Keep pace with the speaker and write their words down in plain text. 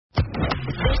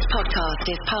podcast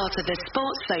is part of the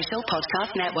Sports Social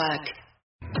Podcast Network.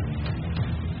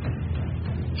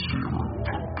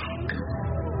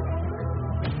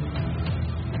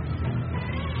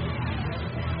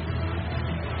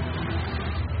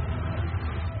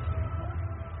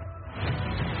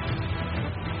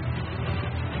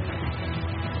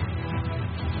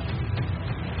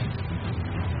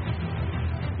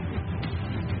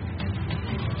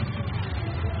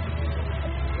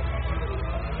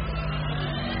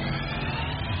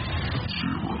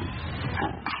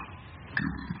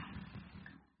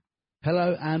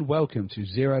 Hello and welcome to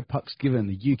Zero Pucks Given,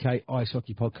 the UK Ice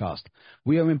Hockey Podcast.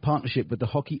 We are in partnership with the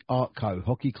Hockey Art Co.,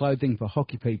 hockey clothing for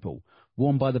hockey people,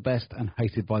 worn by the best and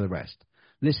hated by the rest.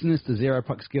 Listeners to Zero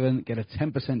Pucks Given get a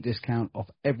 10% discount off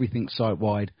everything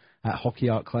site-wide at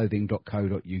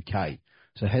hockeyartclothing.co.uk.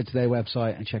 So head to their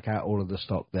website and check out all of the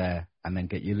stock there and then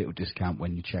get your little discount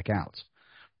when you check out.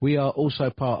 We are also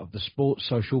part of the Sports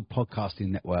Social Podcasting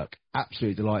Network.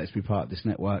 Absolutely delighted to be part of this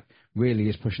network. Really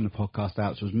is pushing the podcast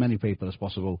out to as many people as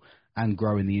possible and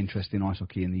growing the interest in ice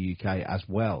hockey in the UK as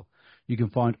well. You can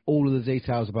find all of the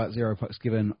details about Zero Pucks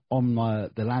Given on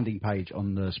the landing page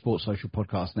on the Sports Social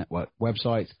Podcast Network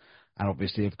website. And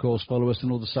obviously, of course, follow us on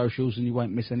all the socials and you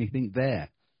won't miss anything there.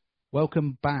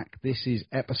 Welcome back. This is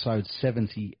episode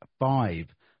 75.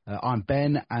 I'm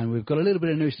Ben, and we've got a little bit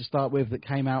of news to start with that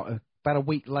came out about a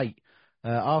week late.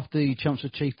 After the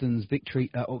Chelmsford Chieftains' victory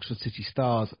at Oxford City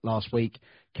Stars last week,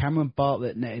 Cameron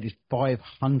Bartlett netted his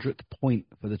 500th point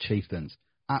for the Chieftains.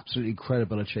 Absolutely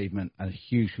incredible achievement, and a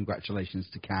huge congratulations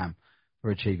to Cam for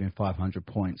achieving 500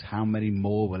 points. How many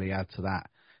more will he add to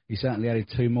that? He certainly added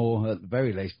 2 more at the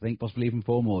very least, I think, possibly even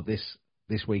 4 more this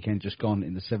weekend just gone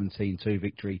in the 17-2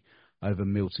 victory over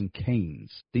Milton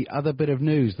Keynes. The other bit of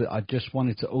news that I just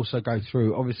wanted to also go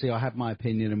through, obviously I had my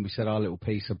opinion and we said our little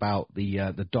piece about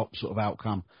the DOP sort of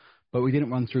outcome, but we didn't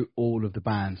run through all of the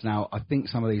bans. Now, I think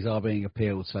some of these are being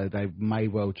appealed, so they may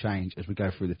well change as we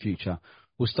go through the future.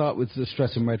 We'll start with the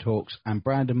Streatham Redhawks, and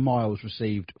Brandon Miles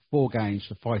received 4 games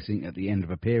for fighting at the end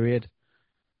of a period.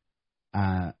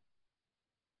 JJ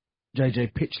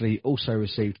Pitchley also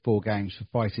received 4 games for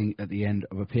fighting at the end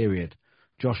of a period.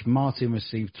 Josh Martin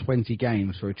received 20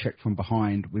 games for a check from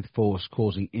behind with force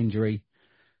causing injury.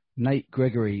 Nate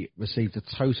Gregory received a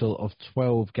total of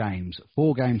 12 games,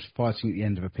 4 games for fighting at the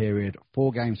end of a period,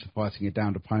 4 games for fighting a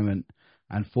downed opponent,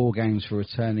 and 4 games for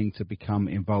returning to become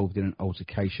involved in an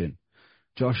altercation.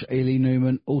 Josh Ely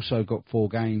Newman also got 4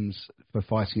 games for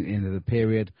fighting at the end of the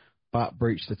period, but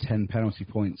breached the 10 penalty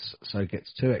points, so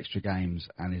gets 2 extra games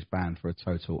and is banned for a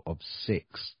total of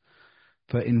 6.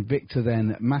 For Invicta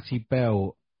then, Matty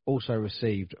Bell also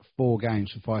received 4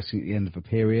 games for fighting at the end of a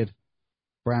period.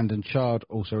 Brandon Chard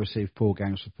also received 4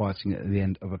 games for fighting at the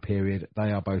end of a period.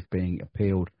 They are both being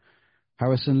appealed.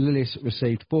 Harrison Lillis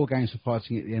received 4 games for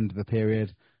fighting at the end of a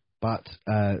period, but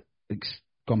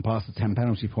gone past the 10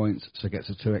 penalty points, so gets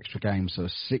a 2 extra games, so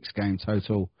a 6-game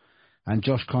total. And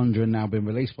Josh Condren, now been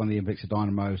released by the Invicta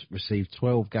Dynamos, received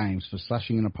 12 games for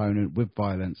slashing an opponent with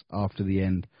violence after the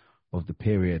end of the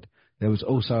period. There was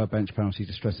also a bench penalty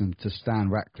to Streatham to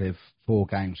Stan Ratcliffe, 4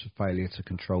 games for failure to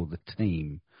control the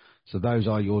team. So those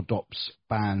are your DOPS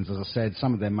bans. As I said,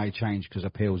 some of them may change because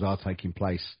appeals are taking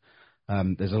place.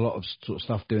 There's a lot of sort of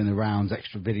stuff doing the rounds,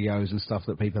 extra videos and stuff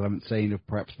that people haven't seen of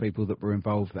perhaps people that were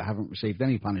involved that haven't received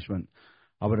any punishment.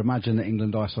 I would imagine that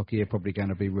England Ice Hockey are probably going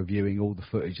to be reviewing all the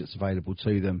footage that's available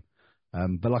to them.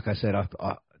 But like I said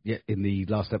in the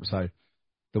last episode,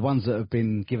 the ones that have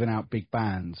been given out big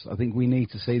bans, I think we need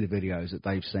to see the videos that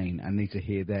they've seen and need to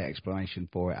hear their explanation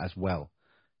for it as well.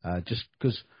 Just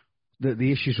because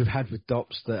the issues we've had with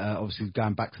DOPS, that obviously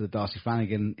going back to the Darcy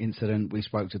Flanagan incident, we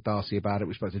spoke to Darcy about it,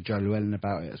 we spoke to Joe Llewellyn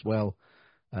about it as well.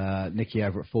 Nikki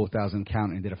over at 4,000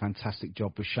 Counting did a fantastic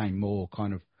job with Shane Moore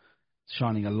kind of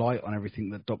shining a light on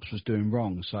everything that DOPS was doing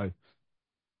wrong. So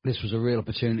this was a real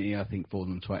opportunity, I think, for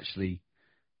them to actually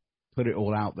put it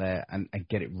all out there and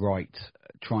get it right,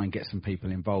 try and get some people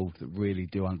involved that really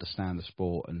do understand the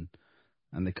sport, and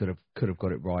they could have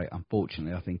got it right.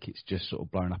 Unfortunately, I think it's just sort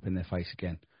of blown up in their face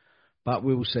again. But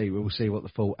we will see. We will see what the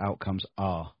full outcomes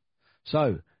are.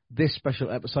 So this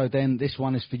special episode then, this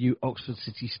one is for you Oxford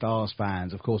City Stars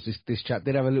fans. Of course, this chap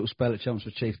did have a little spell at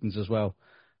Chelmsford Chieftains as well,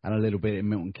 and a little bit in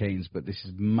Milton Keynes, but this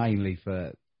is mainly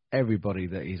for everybody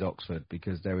that is Oxford,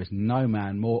 because there is no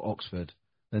man more Oxford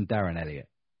than Darren Elliott.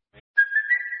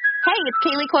 Hey, it's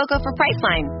Kaylee Cuoco for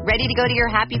Priceline. Ready to go to your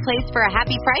happy place for a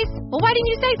happy price? Well, why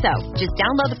didn't you say so? Just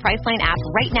download the Priceline app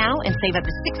right now and save up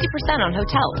to 60% on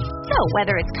hotels. So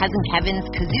whether it's Cousin Kevin's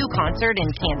Kazoo Concert in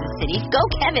Kansas City, go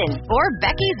Kevin, or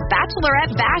Becky's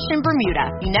Bachelorette Bash in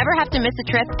Bermuda, you never have to miss a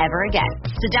trip ever again.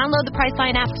 So download the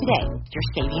Priceline app today. Your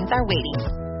savings are waiting.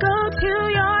 Go to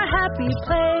your happy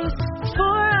place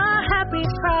for a happy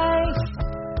price.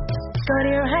 Go to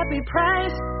your happy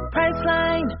price,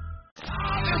 Priceline.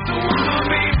 I just wanna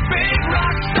be big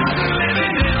rock stars and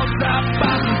living hilltop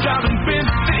bars and driving 50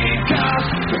 cars.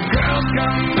 The girls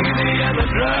come easy and the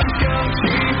drugs come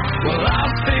cheap. Well,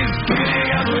 I'll stay skinny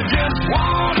 'cause we just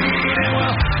won't eat, and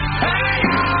we'll hang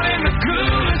out in the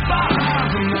coolest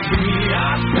bars and the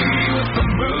VIP with the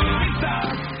movie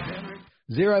stars.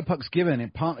 Zero Pucks Given in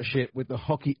partnership with the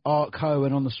Hockey Art Co.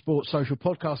 and on the Sports Social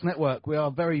Podcast Network. We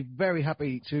are very, very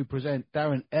happy to present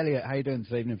Darren Elliott. How you doing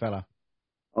this evening, fella?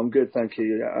 I'm good, thank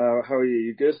you. How are you?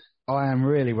 You good? I am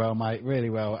really well, mate, really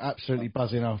well. Absolutely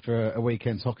buzzing after a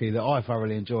weekend's hockey that I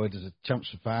thoroughly enjoyed as a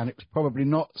Chelmsford fan. It was probably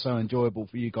not so enjoyable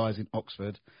for you guys in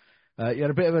Oxford. You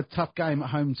had a bit of a tough game at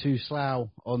home to Slough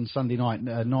on Sunday night,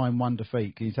 a 9-1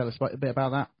 defeat. Can you tell us a bit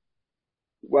about that?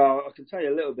 Well, I can tell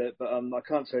you a little bit, but I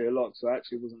can't tell you a lot because I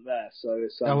actually wasn't there. So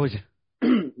it's How was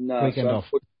you? no, Weekend so off.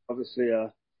 obviously,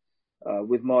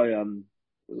 with my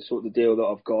the sort of the deal that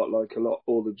I've got, like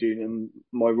all the junior,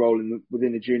 my role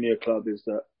within the junior club is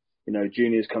that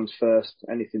juniors comes first.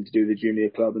 Anything to do with the junior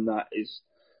club, and that is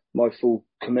my full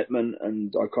commitment.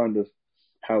 And I kind of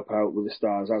help out with the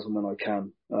stars as and when I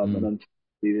can. And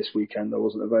unfortunately, this weekend I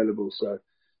wasn't available, so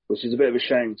which is a bit of a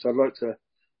shame. So I'd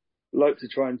like to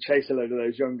try and chase a load of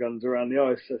those young guns around the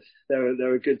ice.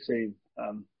 They're a good team,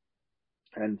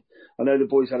 and I know the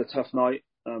boys had a tough night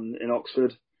in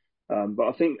Oxford. But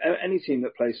I think any team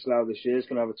that plays Slough this year is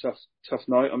going to have a tough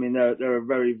night. I mean, they're a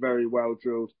very, very well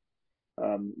drilled,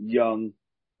 young,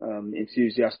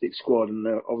 enthusiastic squad, and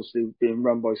they're obviously being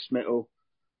run by Smittle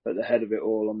at the head of it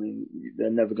all. I mean, they're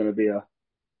never going to be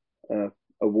a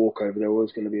walkover. They're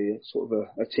always going to be sort of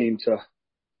a team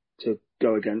to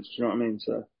go against. You know what I mean?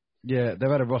 So yeah, they've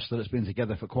had a roster that's been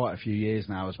together for quite a few years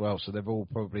now as well, so they've all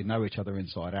probably know each other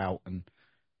inside out. And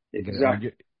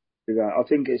exactly. I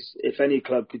think if any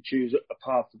club could choose a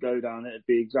path to go down, it'd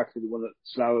be exactly the one that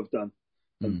Slough have done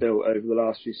and built over the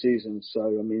last few seasons. So,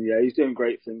 I mean, yeah, he's doing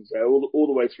great things there, all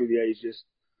the way through the ages,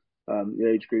 the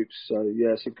age groups. So,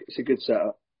 yeah, it's a good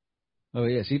setup. Oh,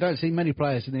 yeah, so you don't see many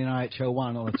players in the NIHL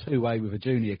 1 on a two-way with a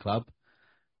junior club,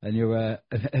 and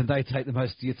and they take the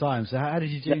most of your time. So how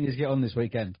did your juniors get on this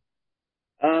weekend?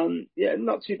 Yeah,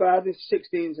 not too bad. The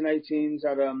 16s and 18s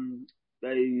had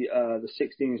the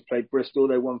 16s played Bristol.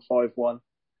 They won 5-1.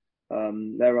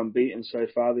 They're unbeaten so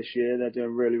far this year. They're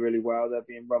doing really, really well. They're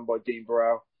being run by Dean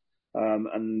Burrell.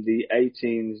 And the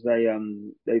 18s,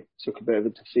 they took a bit of a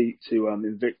defeat to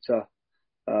Invicta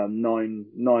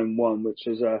 9-1, which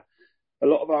is a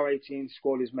lot of our 18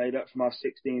 squad is made up from our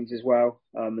 16s as well.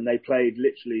 And they played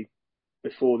literally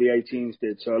before the 18s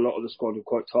did. So a lot of the squad were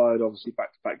quite tired, obviously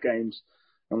back-to-back games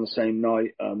on the same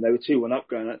night. They were 2-1 up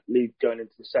going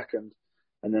into the second.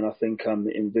 And then I think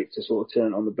Invicta sort of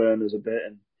turned on the burners a bit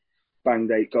and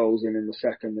banged 8 goals in the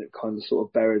second. It kind of sort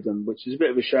of buried them, which is a bit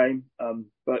of a shame.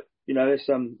 But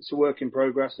it's a work in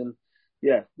progress, and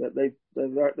yeah, they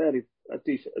had a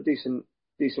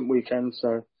decent weekend.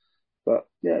 So, but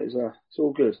yeah, it's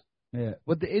all good. Yeah,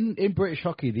 well, in British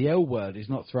hockey, the L word is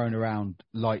not thrown around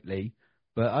lightly,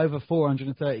 but over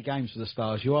 430 games for the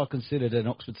Stars, you are considered an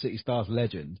Oxford City Stars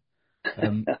legend.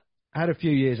 Had a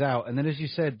few years out, and then, as you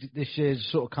said, this year's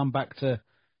sort of come back to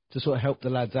sort of help the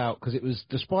lads out, because it was,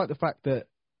 despite the fact that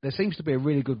there seems to be a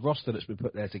really good roster that's been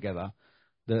put there together,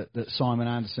 that Simon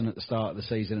Anderson at the start of the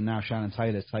season and now Shannon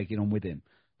Taylor's taking on with him.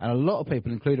 And a lot of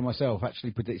people, including myself,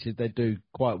 actually predicted they'd do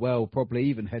quite well, probably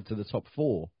even head to the top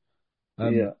 4.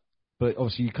 Yeah. But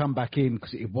obviously you come back in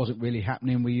because it wasn't really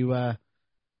happening. Were you?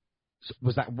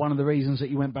 Was that one of the reasons that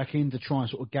you went back in, to try and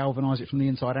sort of galvanise it from the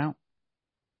inside out?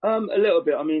 A little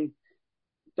bit. I mean,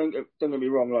 don't get me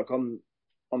wrong. Like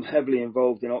I'm heavily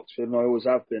involved in Oxford, and I always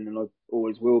have been, and I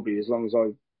always will be as long as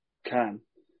I can.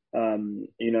 And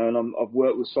I've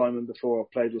worked with Simon before.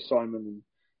 I've played with Simon, and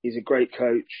he's a great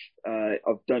coach. I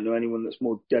don't know anyone that's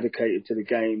more dedicated to the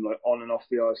game, like on and off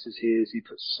the ice as he is. He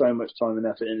puts so much time and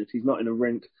effort in. If he's not in a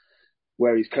rink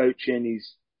where he's coaching,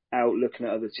 he's out looking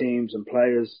at other teams and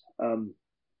players.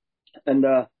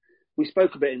 We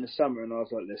spoke a bit in the summer, and I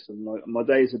was like, listen, like, my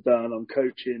days are done. I'm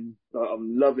coaching. Like,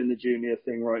 I'm loving the junior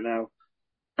thing right now.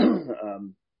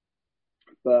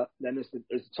 But then as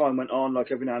the time went on,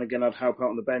 like every now and again, I'd help out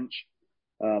on the bench.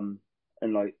 And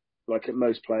like at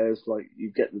most players, like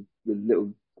you get the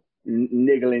little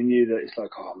niggling you that it's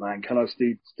like, oh man, can I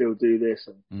still do this?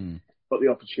 And got the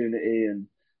opportunity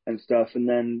and stuff. And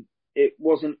then it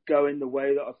wasn't going the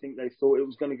way that I think they thought it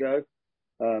was going to go.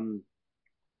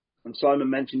 And Simon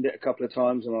mentioned it a couple of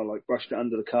times, and I like brushed it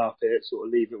under the carpet, sort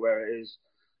of leave it where it is.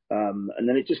 And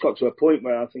then it just got to a point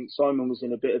where I think Simon was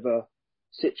in a bit of a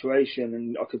situation,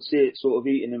 and I could see it sort of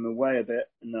eating him away a bit.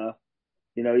 And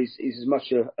you know, he's as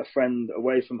much a friend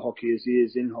away from hockey as he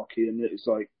is in hockey. And it was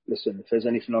like, listen, if there's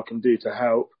anything I can do to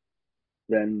help,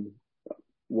 then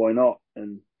why not?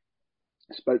 And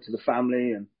I spoke to the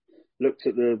family and looked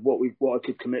at what I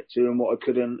could commit to and what I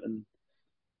couldn't. And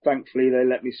thankfully, they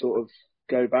let me sort of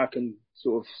go back and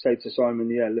sort of say to Simon,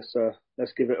 yeah,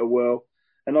 let's give it a whirl.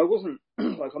 And I wasn't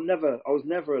like, I was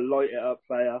never a light it up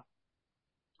player.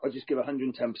 I just give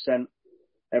 110%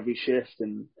 every shift.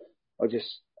 And I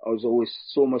was always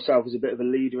saw myself as a bit of a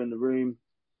leader in the room.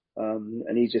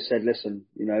 And he just said, listen,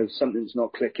 you know, something's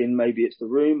not clicking. Maybe it's the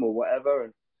room or whatever.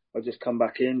 And I just come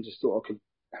back in, just thought I could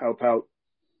help out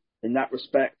in that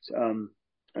respect,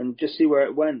 and just see where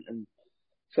it went. And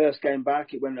first game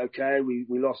back, it went okay. We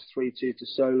lost 3-2 to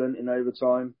Solent in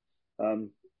overtime.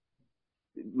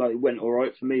 It went all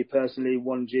right for me personally,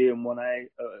 1G and 1A,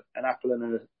 an apple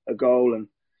and a goal. And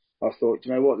I thought,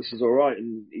 you know what, this is all right.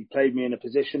 And he played me in a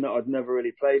position that I'd never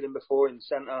really played in before in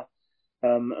centre.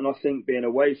 And I think being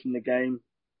away from the game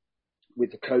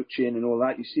with the coaching and all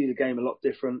that, you see the game a lot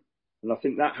different. And I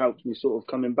think that helped me sort of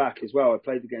coming back as well. I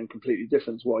played the game completely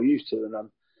different to what I used to. And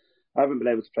I haven't been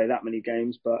able to play that many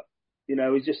games, but, you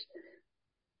know,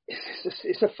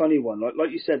 it's a funny one.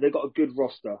 Like you said, they've got a good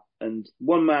roster, and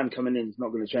one man coming in is not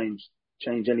going to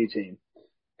change any team.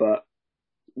 But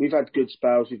we've had good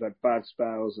spells, we've had bad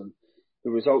spells, and the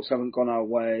results haven't gone our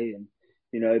way. And,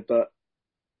 you know, but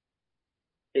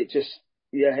it just,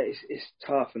 yeah, it's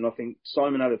tough. And I think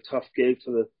Simon had a tough gig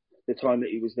for the time that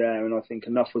he was there, and I think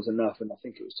enough was enough, and I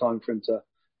think it was time for him to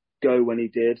go when he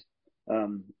did.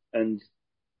 And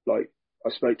like, I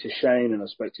spoke to Shane and I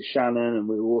spoke to Shannon, and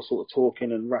we were all sort of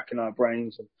talking and racking our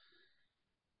brains, and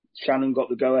Shannon got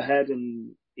the go ahead,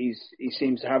 and he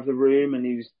seems to have the room, and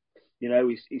he's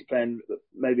playing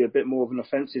maybe a bit more of an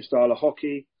offensive style of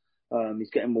hockey.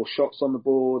 He's getting more shots on the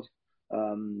board.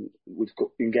 We've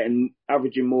been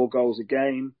averaging more goals a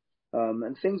game,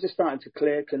 and things are starting to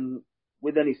click. And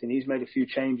with anything, he's made a few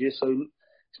changes, so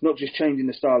it's not just changing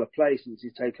the style of play since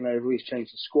he's taken over. He's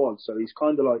changed the squad, so he's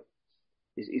kind of like,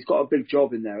 he's got a big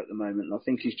job in there at the moment. And I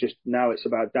think now it's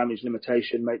about damage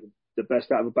limitation, make the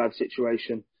best out of a bad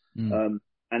situation.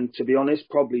 And to be honest,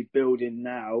 probably building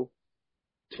now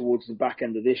towards the back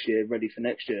end of this year, ready for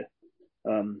next year.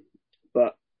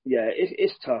 But yeah,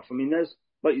 it's tough. I mean,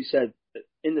 like you said,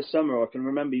 in the summer, I can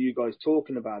remember you guys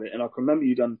talking about it, and I can remember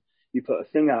you put a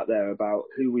thing out there about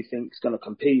who we think is going to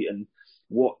compete and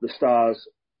what the Stars'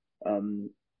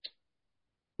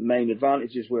 main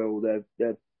advantages were.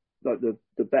 They're like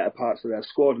the better parts of their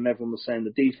squad, and everyone was saying the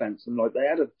defense, and like they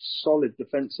had a solid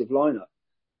defensive lineup,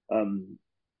 and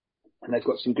they've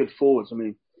got some good forwards. I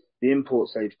mean, the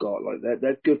imports they've got, like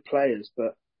they're good players,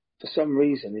 but for some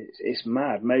reason it's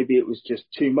mad. Maybe it was just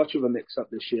too much of a mix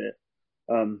up this year,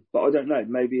 but I don't know.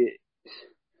 Maybe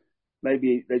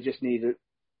they just need a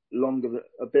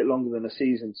bit longer than a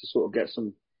season to sort of get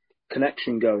some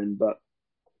connection going. But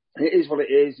it is what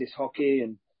it is. It's hockey,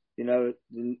 and you know,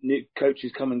 the new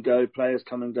coaches come and go, players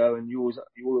come and go, and you always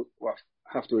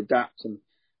have to adapt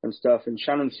and stuff. And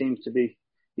Shannon seems to be,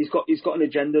 he's got an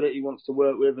agenda that he wants to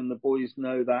work with, and the boys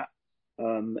know that.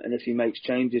 And if he makes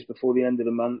changes before the end of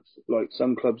the month, like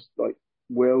some clubs then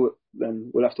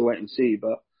we'll have to wait and see.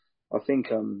 But I think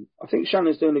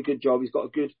Shannon's doing a good job. He's got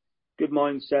a good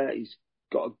mindset. He's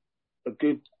got a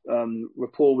good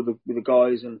rapport with the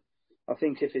guys, and I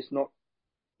think if it's not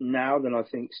now, then I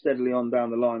think steadily on down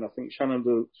the line, I think Shannon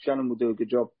will do a good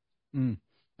job.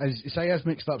 As you say, he has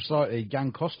mixed up slightly.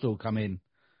 Jan Kostal come in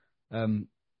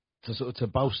to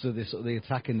bolster the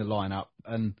attack in the lineup,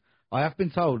 and I have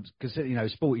been told, because you know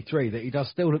he's 43, that he does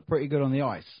still look pretty good on the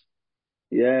ice.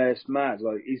 Yeah, it's mad.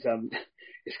 Like he's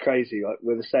it's crazy. Like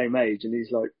we're the same age, and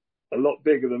he's like a lot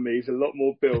bigger than me. He's a lot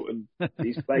more built, and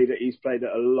he's played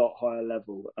at a lot higher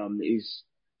level. He's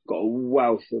got a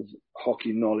wealth of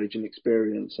hockey knowledge and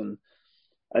experience. And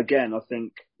again, I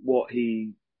think what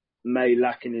he may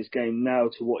lack in his game now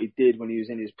to what he did when he was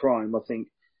in his prime, I think,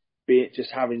 be it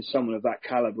just having someone of that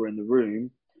caliber in the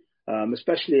room,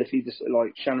 especially if he just,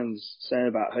 like Shannon's saying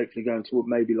about hopefully going to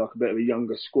maybe like a bit of a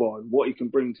younger squad, what he can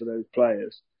bring to those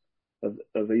players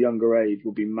of a younger age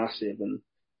will be massive. And,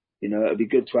 you know, it'd be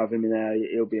good to have him in there.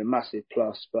 It'll be a massive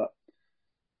plus, but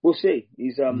we'll see.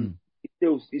 He's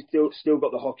still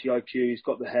got the hockey IQ. He's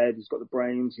got the head. He's got the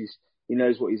brains. He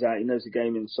knows what he's at. He knows the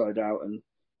game inside out, and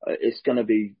it's going to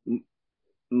be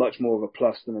much more of a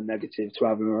plus than a negative to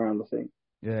have him around, I think.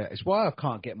 Yeah, it's why I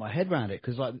can't get my head around it,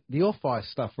 because like the off-ice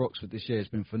stuff for Oxford this year has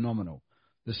been phenomenal.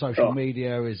 The social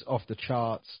media is off the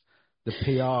charts. The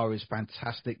PR is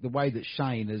fantastic. The way that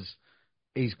Shane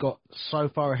he's got so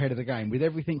far ahead of the game with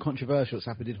everything controversial that's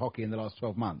happened in hockey in the last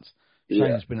 12 months.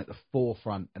 Shane has been at the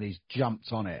forefront and he's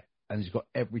jumped on it and he's got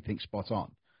everything spot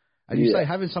on. And you say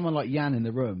having someone like Jan in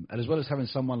the room, and as well as having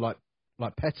someone like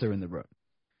Petter in the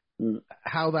room,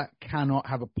 how that cannot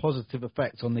have a positive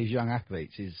effect on these young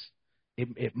athletes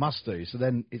it must do. So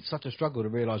then it's such a struggle to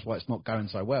realise why it's not going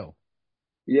so well.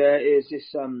 Yeah, it is.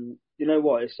 It's you know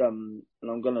what? It's and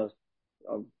I'm gonna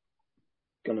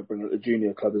bring up the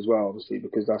junior club as well, obviously,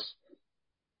 because that's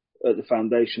at the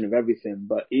foundation of everything.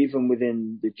 But even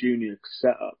within the junior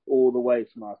setup, all the way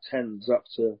from our 10s up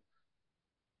to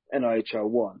NIHL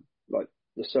 1, like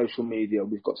the social media,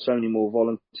 we've got so many more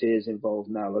volunteers involved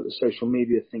now. Like the social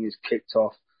media thing is kicked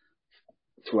off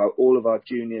throughout all of our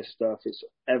junior stuff. It's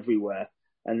everywhere.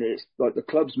 And it's like the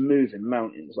club's moving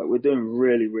mountains. Like we're doing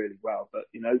really, really well. But,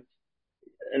 you know,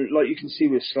 and like you can see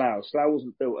with Slough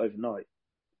wasn't built overnight.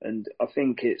 And I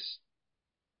think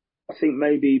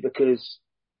maybe because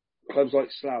clubs like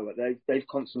Slough, like they've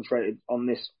concentrated on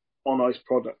this on-ice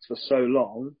product for so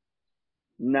long,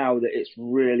 now that it's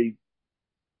really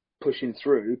pushing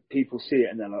through, people see it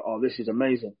and they're like, oh, this is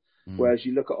amazing. Whereas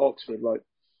you look at Oxford, like,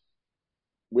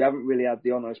 we haven't really had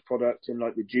the on-ice product in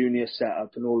like the junior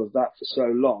setup and all of that for so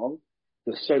long.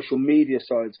 The social media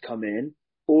side's come in.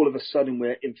 All of a sudden,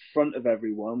 we're in front of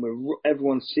everyone.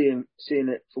 Everyone's seeing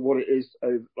it for what it is,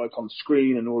 like on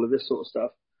screen and all of this sort of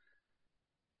stuff.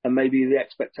 And maybe the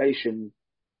expectation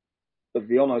of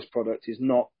the on-ice product is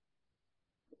not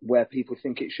where people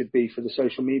think it should be for the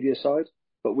social media side.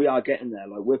 But we are getting there.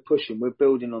 Like we're pushing, we're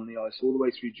building on the ice all the way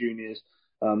through juniors.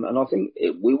 And I think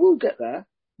we will get there.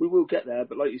 We will get there.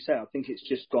 But like you say, I think it's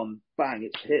just gone bang.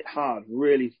 It's hit hard,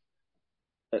 really,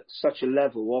 at such a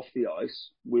level off the ice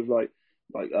with like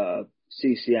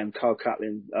CCM, Carl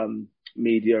Catlin,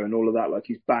 media and all of that. Like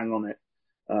he's bang on it.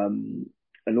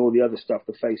 And all the other stuff,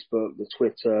 the Facebook, the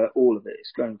Twitter, all of it.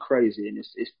 It's going crazy. And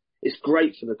it's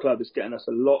great for the club. It's getting us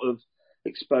a lot of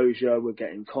exposure. We're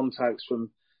getting contacts from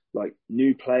like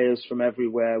new players from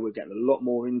everywhere. We're getting a lot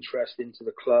more interest into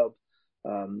the club.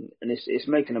 And it's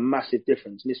making a massive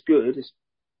difference. And it's good.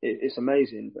 It's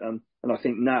amazing. And I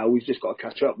think now we've just got to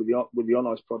catch up with the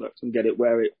on-ice product and get it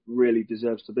where it really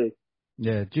deserves to be.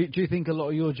 Yeah. Do you think a lot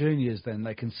of your juniors then,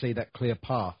 they can see that clear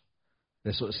path?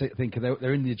 They sort of think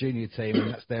they're in the junior team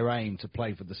and that's their aim to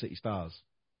play for the City Stars.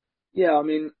 Yeah, I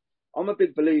mean, I'm a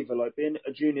big believer, like being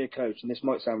a junior coach, and this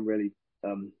might sound really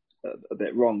a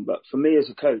bit wrong, but for me as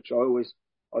a coach,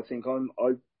 I think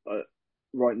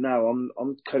right now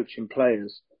I'm coaching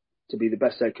players to be the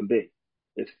best they can be.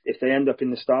 If they end up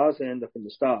in the Stars, they end up in the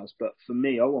Stars. But for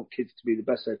me, I want kids to be the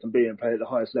best they can be and play at the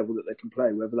highest level that they can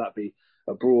play, whether that be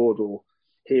abroad or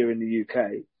here in the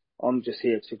UK. I'm just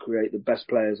here to create the best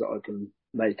players that I can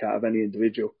make out of any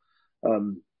individual.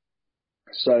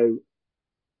 So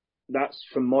that's,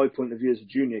 from my point of view as a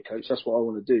junior coach, that's what I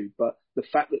want to do. But the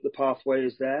fact that the pathway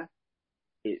is there,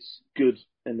 it's good,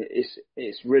 and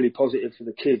it's really positive for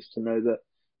the kids to know that,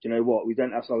 you know what, we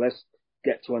don't have to, let's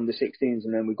get to under 16s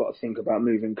and then we've got to think about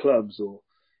moving clubs, or,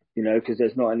 you know, because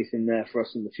there's not anything there for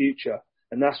us in the future.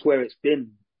 And that's where it's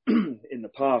been in the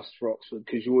past for Oxford,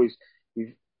 because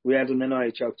we had an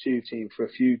NIHL 2 team for a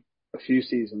few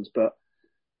seasons, but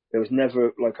there was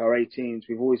never like our 18s.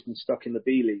 We've always been stuck in the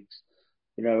B leagues.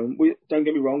 You know, don't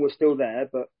get me wrong, we're still there,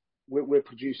 but we're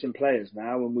producing players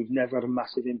now, and we've never had a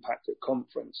massive impact at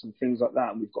conference and things like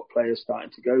that. And we've got players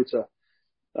starting to go to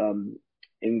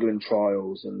England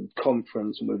trials and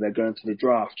conference, and where they're going to the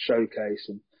draft showcase,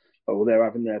 and they're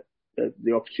having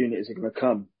the opportunities are going to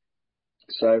come.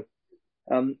 So,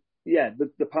 yeah,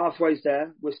 the pathway's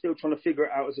there. We're still trying to figure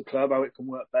it out as a club, how it can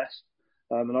work best.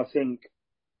 And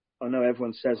I know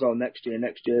everyone says, next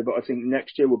year, but I think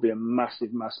next year will be a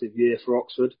massive, massive year for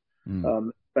Oxford,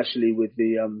 especially with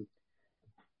the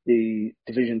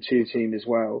Division 2 team as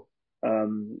well. I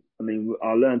mean,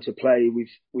 our Learn to Play,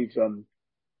 we've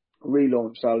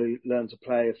relaunched our Learn to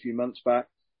Play a few months back.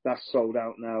 That's sold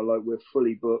out now. Like, we're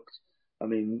fully booked. I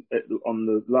mean, on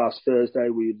the last Thursday,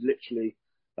 we had literally,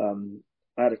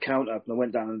 I had a count up and I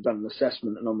went down and done an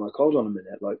assessment, and I'm like, hold on a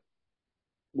minute, like,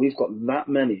 we've got that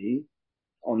many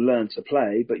on Learn to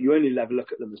Play, but you only ever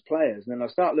look at them as players. And then I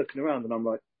start looking around and I'm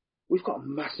like, we've got a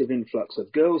massive influx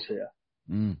of girls here.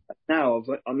 Now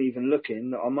I'm even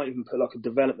looking, I might even put like a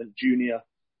development junior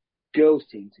girls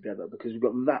team together, because we've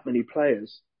got that many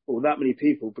players or that many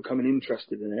people becoming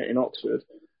interested in it in Oxford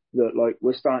that like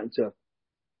we're starting to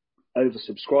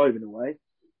oversubscribe in a way.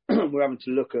 We're having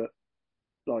to look at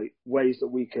like ways that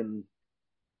we can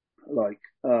like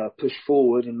push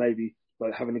forward, and maybe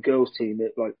like having a girls team.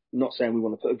 It, like, not saying we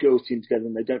want to put a girls team together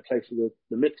and they don't play for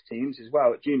the mixed teams as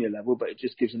well at junior level, but it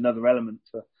just gives another element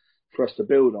for us to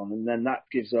build on. And then that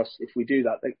gives us, if we do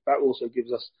that, that also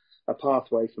gives us a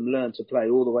pathway from learn to play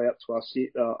all the way up to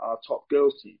our top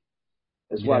girls team,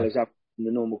 as well as in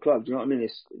the normal club. Do you know what I mean?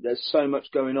 There's so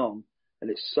much going on, and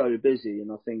it's so busy,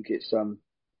 and I think it's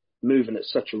moving at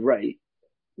such a rate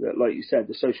that, like you said,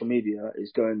 the social media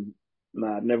is going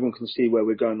mad, and everyone can see where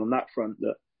we're going on that front,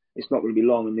 that it's not going to be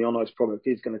long, and the on-ice product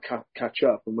is going to catch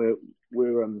up, and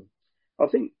we're I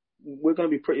think we're going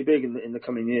to be pretty big in the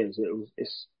coming years.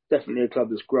 It's definitely a club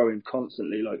that's growing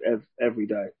constantly, like every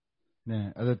day.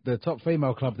 Yeah, the top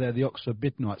female club there, the Oxford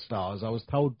Midnight Stars, I was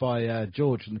told by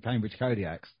George from the Cambridge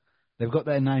Kodiaks, they've got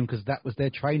their name because that was their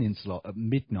training slot at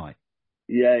midnight.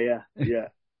 Yeah.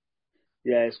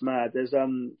 Yeah, it's mad. There's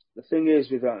the thing is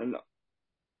with that,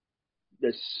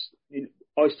 there's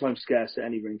ice time scarce at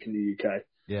any rink in the UK.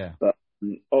 Yeah. But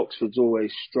Oxford's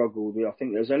always struggled. I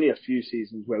think there's only a few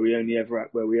seasons where we ever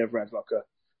had like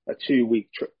a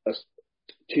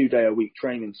 2 day a week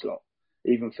training slot,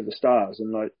 even for the Stars.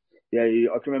 And like, yeah,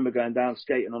 I can remember going down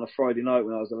skating on a Friday night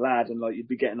when I was a lad, and like you'd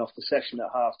be getting off the session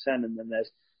at 10:30, and then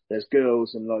there's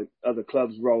girls and like other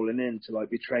clubs rolling in to like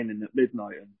be training at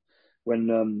midnight. And when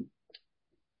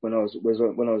I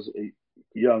was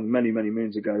young, many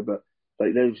moons ago, but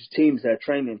like there was teams there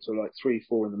training until like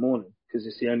 3-4 in the morning because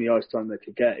it's the only ice time they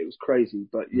could get. It was crazy,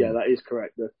 but yeah, that is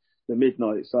correct. The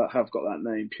midnights have got that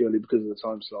name purely because of the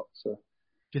time slot. So,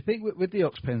 do you think with the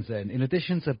Oxpens then, in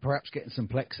addition to perhaps getting some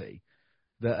plexi,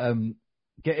 that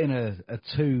getting a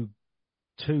two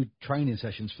training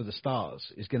sessions for the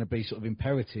Stars is going to be sort of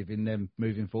imperative in them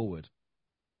moving forward?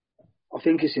 I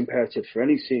think it's imperative for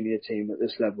any senior team at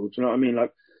this level. Do you know what I mean?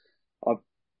 Like,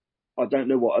 I don't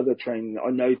know what other training.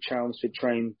 I know Chelmsford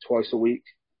train twice a week,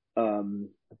 and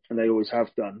they always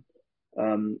have done.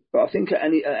 But I think at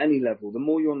any level, the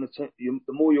more you're on the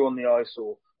more you're on the ice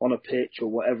or on a pitch or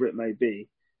whatever it may be,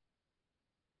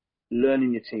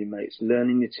 learning your teammates,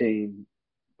 learning your team,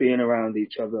 being around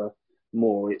each other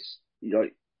more. It's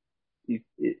like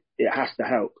it has to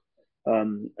help.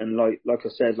 And like I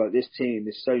said, like this team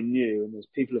is so new, and as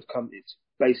people have come, it's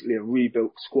basically a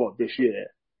rebuilt squad this year.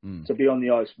 To be on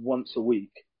the ice once a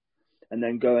week and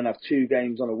then go and have 2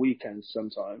 games on a weekend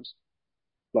sometimes,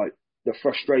 like the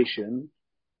frustration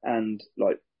and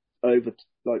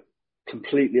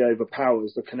completely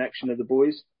overpowers the connection of the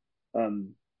boys.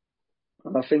 And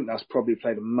I think that's probably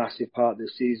played a massive part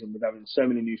this season with having so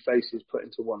many new faces put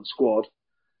into one squad,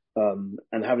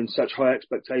 and having such high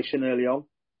expectation early on.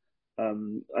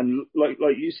 And like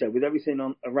you said, with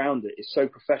everything around it, it's so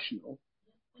professional.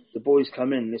 The boys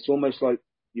come in, and it's almost like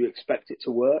you expect it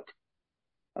to work,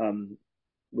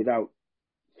 without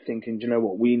thinking, do you know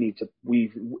what,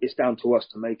 it's down to us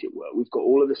to make it work. We've got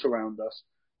all of this around us,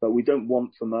 but we don't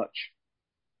want for much,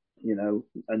 you know.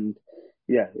 And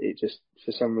yeah, it just,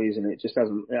 for some reason, it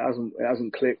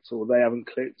hasn't clicked, or they haven't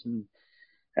clicked, and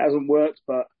it hasn't worked.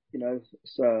 But you know,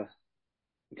 it's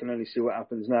we can only see what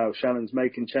happens now. Shannon's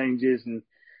making changes, and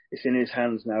it's in his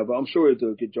hands now. But I'm sure he'll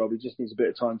do a good job. He just needs a bit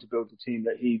of time to build the team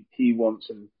that he wants,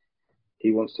 and he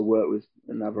wants to work with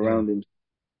and have around him.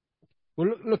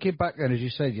 Well, looking back then, as you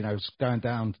said, you know, going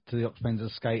down to the Oxpens and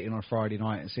skating on Friday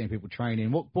night and seeing people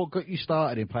training, what got you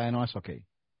started in playing ice hockey?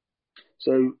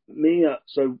 So my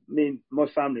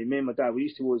family, me and my dad, we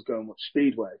used to always go and watch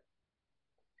Speedway,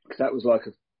 because that was like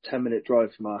a 10-minute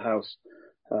drive from our house.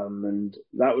 And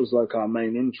that was like our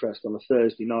main interest on a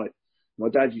Thursday night. My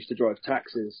dad used to drive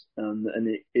taxis, and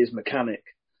his mechanic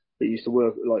that used to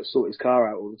work, like, sort his car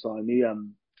out all the time.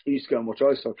 He used to go and watch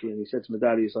ice hockey, and he said to my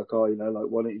dad, he's like, oh, you know, like,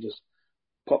 why don't you just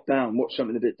pop down, watch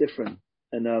something a bit different?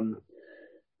 And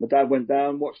my dad went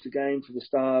down, watched the game for the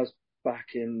Stars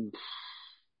back in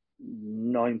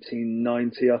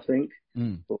 1990, I think.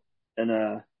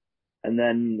 And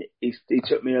then he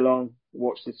took me along,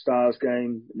 watched the Stars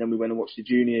game, and then we went and watched the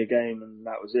junior game, and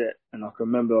that was it. And I can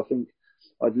remember, I think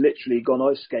I'd literally gone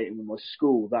ice skating with my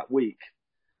school that week,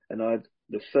 and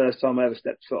the first time I ever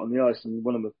stepped foot on the ice, and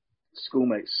one of my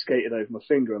schoolmates skated over my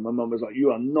finger, and my mum was like,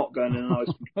 "You are not going in an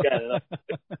ice again."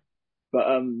 But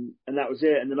and that was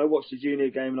it. And then I watched the junior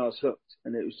game, and I was hooked,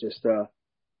 and it was just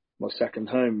my second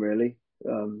home, really.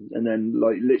 And then,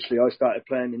 like, literally, I started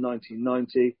playing in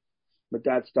 1990. My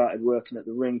dad started working at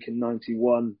the rink in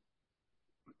 91.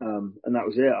 And that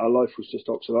was it. Our life was just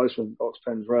Oxford Ice,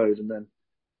 Oxpens Road. And then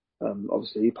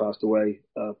Obviously, he passed away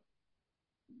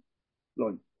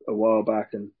like a while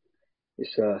back, and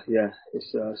it's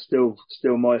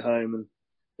still my home, and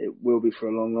it will be for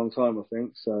a long, long time, I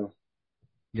think. So.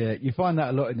 Yeah, you find that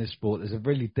a lot in this sport. There's a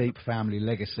really deep family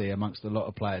legacy amongst a lot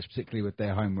of players, particularly with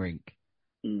their home rink.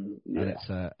 Yeah.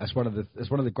 And it's one of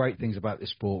the great things about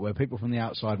this sport, where people from the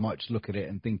outside might just look at it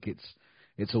and think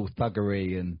it's all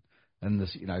thuggery and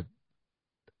this,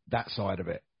 that side of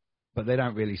it, but they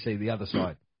don't really see the other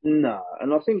side. No,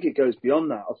 and I think it goes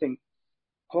beyond that. I think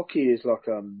hockey is like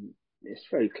it's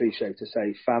very cliche to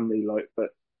say family, but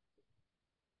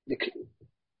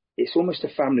it's almost a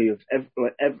family of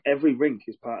every rink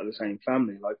is part of the same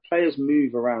family. Like, players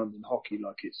move around in hockey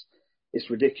like it's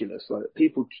ridiculous. Like,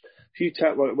 people,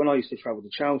 like when I used to travel to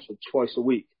Chelmsford twice a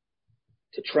week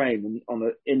to train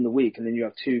in the week, and then you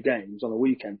have 2 games on a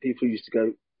weekend, people used to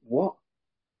go, "What?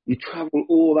 You travel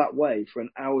all that way for an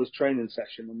hour's training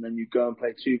session, and then you go and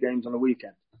play 2 games on a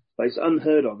weekend?" Like, it's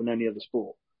unheard of in any other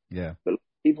sport. Yeah. But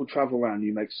people travel around,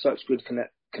 you make such good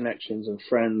connections and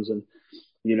friends, and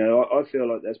I feel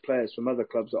like there's players from other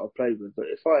clubs that I've played with, but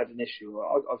if I had an issue,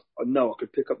 I know I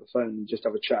could pick up the phone and just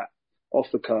have a chat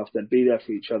off the cuff, then be there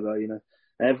for each other, And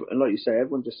like you say,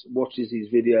 everyone just watches these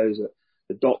videos that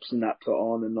the Dops and that put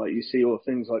on, and like you see all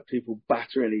things like people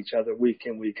battering each other week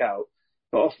in, week out.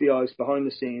 But off the ice, behind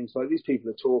the scenes, like, these people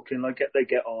are talking, like they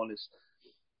get on. It's,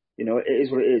 it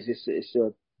is what it is.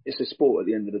 It's a sport at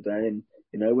the end of the day, and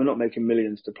we're not making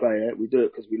millions to play it. We do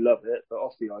it because we love it, but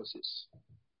off the ice,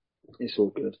 it's all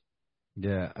good.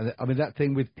 Yeah, I mean, that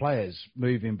thing with players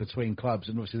moving between clubs,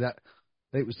 and obviously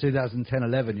it was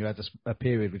 2010-11, you had a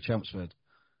period with Chelmsford,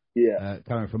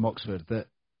 coming from Oxford, that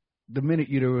the minute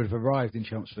you'd have arrived in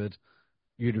Chelmsford,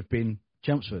 you'd have been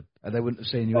Chelmsford, and they wouldn't have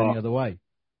seen you any other way.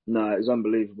 No, it was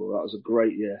unbelievable. That was a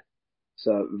great year.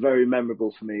 So very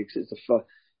memorable for me, because it's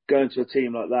going to a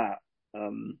team like that.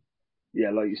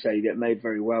 Like you say, you get made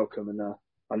very welcome, and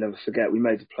I'll never forget, we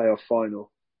made the playoff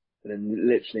final. And then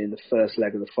literally in the first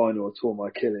leg of the final, I tore my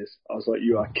Achilles. I was like,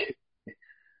 "You are kidding me."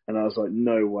 And I was like,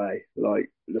 "No way." Like,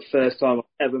 the first time I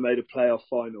ever made a playoff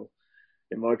final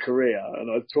in my career, and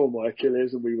I tore my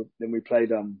Achilles, and we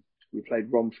played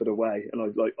Romford away, and I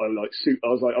was like,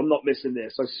 "I'm not missing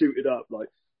this." I suited up, like,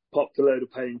 popped a load of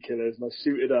painkillers, and I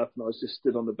suited up, and I was just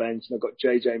stood on the bench, and I got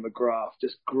JJ McGrath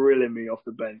just grilling me off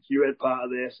the bench. "You had part of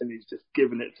this," and he's just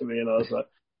giving it to me, and I was like,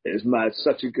 it was mad.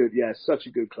 Such a good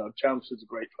club. Chelmsford's a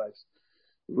great place.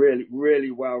 Really,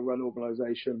 really well-run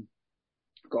organisation.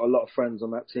 Got a lot of friends on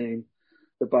that team.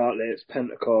 The Bartletts,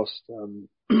 Pentecost,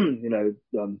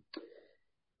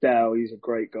 Dow, he's a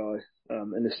great guy.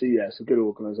 And it's a good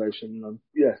organisation.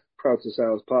 Proud to say I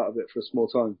was part of it for a small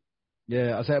time.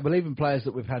 Yeah, I believe in players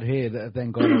that we've had here that have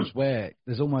then gone elsewhere.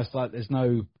 There's almost like there's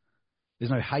no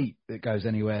hate that goes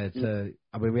anywhere.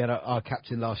 We had our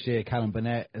captain last year, Callum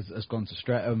Burnett, has gone to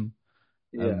Streatham.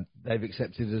 Yeah. They've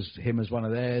accepted him as one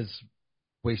of theirs.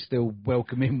 We still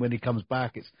welcome him when he comes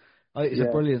back. It's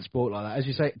a brilliant sport like that, as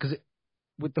you say, because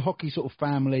with the hockey sort of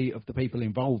family of the people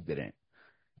involved in it,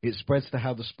 it spreads to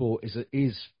how the sport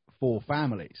is for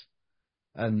families.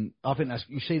 And I think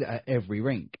you see that at every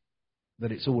rink,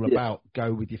 that it's all about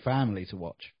go with your family to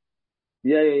watch.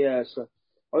 Yeah. So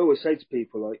I always say to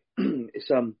people, like, it's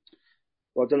I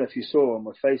don't know if you saw on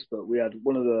my Facebook, we had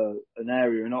an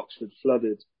area in Oxford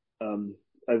flooded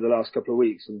over the last couple of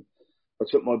weeks, and I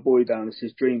took my boy down. It's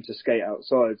his dream to skate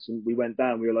outside, so we went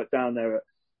down. We were like down there at,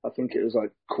 I think it was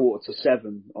like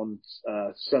 6:45 on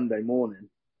Sunday morning,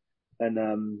 and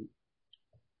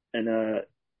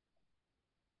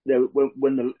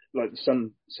when the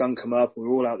sun come up and we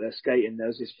were all out there skating, there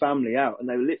was this family out, and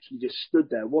they literally just stood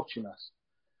there watching us.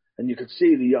 And you could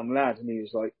see the young lad, and he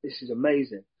was like, "This is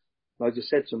amazing." And I just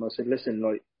said to him, I said, "Listen,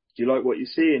 like, do you like what you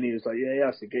see?" And he was like, "Yeah."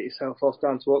 I said, "Get yourself off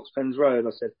down to Oxpens Road."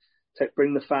 I said,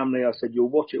 "Bring the family." I said, "You'll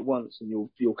watch it once, and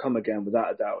you'll come again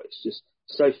without a doubt. It's just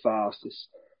so fast.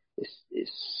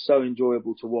 It's so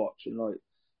enjoyable to watch." And like,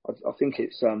 I think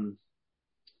it's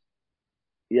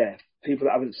people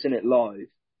that haven't seen it live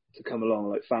to come along,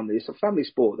 like family. It's a family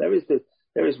sport. There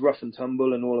is rough and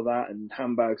tumble and all of that, and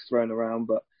handbags thrown around,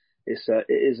 but it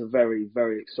is a very,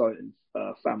 very exciting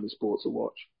family sport to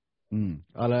watch.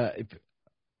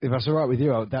 If that's all right with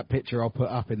you, that picture I'll put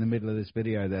up in the middle of this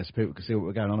video there so people can see what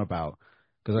we're going on about.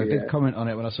 Because I did comment on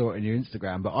it when I saw it on your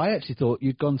Instagram, but I actually thought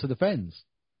you'd gone to the Fens.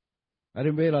 I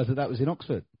didn't realise that was in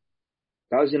Oxford.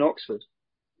 That was in Oxford.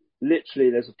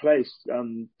 Literally, there's a place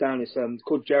down, it's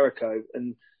called Jericho,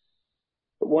 and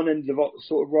at one end of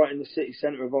sort of right in the city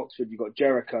centre of Oxford, you've got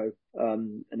Jericho,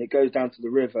 and it goes down to the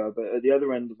river. But at the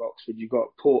other end of Oxford, you've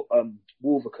got Port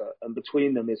Wolvercote, and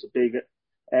between them is a big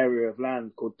area of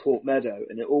land called Port Meadow,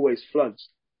 and it always floods.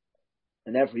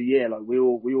 And every year, like we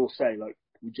all say, like,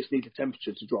 we just need the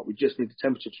temperature to drop. We just need the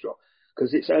temperature to drop,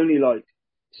 because it's only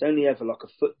ever like a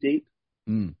foot deep.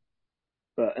 Mm.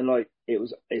 But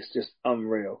it's just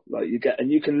unreal. Like you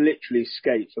can literally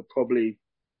skate for probably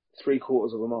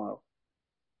 3/4 of a mile.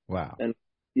 Wow. And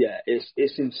yeah,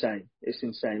 it's insane. It's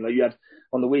insane. Like you had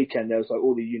on the weekend, there was like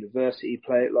all the university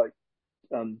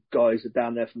guys are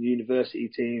down there from the university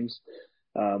teams.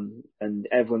 And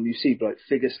everyone, you see like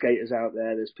figure skaters out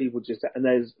there. There's people and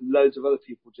there's loads of other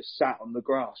people just sat on the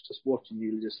grass, just watching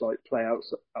you just like play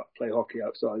hockey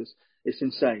outside. It's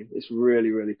insane. It's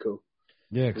really, really cool.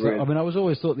 Yeah, because really. I mean, I was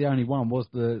always thought the only one was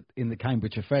in the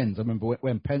Cambridgeshire Fens. I remember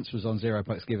when Pence was on Zero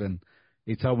Pucks Given,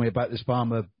 he told me about this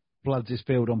farmer floods his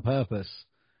field on purpose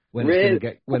when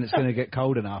it's going to get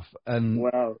cold enough. And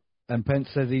wow. And Pence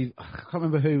said I can't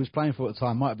remember who he was playing for at the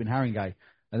time. Might have been Haringey.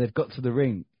 And they'd got to the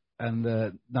rink, and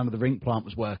none of the rink plant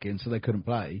was working, so they couldn't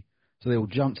play. So they all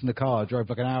jumped in the car, drove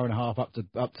like an hour and a half up to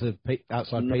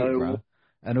outside Peterborough,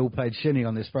 and all played shinny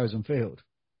on this frozen field.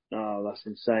 Oh, that's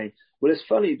insane. Well, it's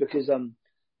funny because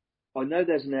I know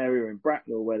there's an area in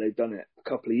Bracknell where they've done it a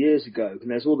couple of years ago, and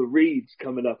there's all the reeds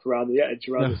coming up around the edge,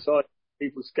 around the side,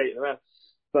 people skating around.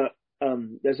 But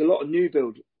there's a lot of new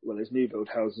build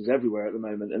houses everywhere at the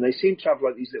moment, and they seem to have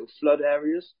like these little flood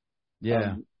areas.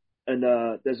 Yeah. And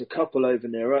there's a couple over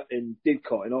near in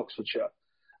Didcot in Oxfordshire,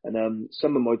 and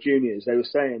some of my juniors, they were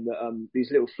saying that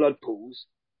these little flood pools,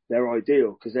 they're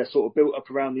ideal because they're sort of built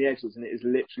up around the edges, and it is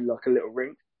literally like a little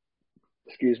rink.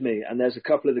 Excuse me. And there's a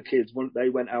couple of the kids, they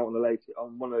went out on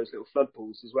on one of those little flood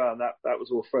pools as well, and that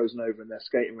was all frozen over, and they're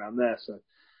skating around there. So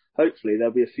hopefully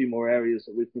there'll be a few more areas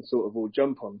that we can sort of all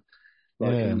jump on,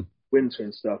 like in winter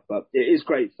and stuff. But it is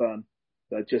great fun.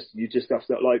 You just have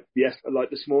to like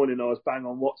this morning I was bang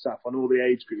on WhatsApp on all the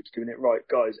age groups, giving it right,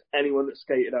 guys. Anyone that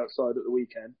skated outside at the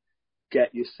weekend,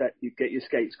 get your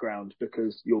skates ground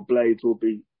because your blades will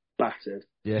be battered.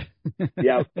 Yeah. The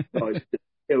outside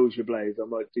kills your blades. I'm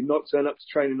like, do not turn up to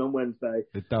training on Wednesday.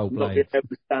 The dull blades. Not being able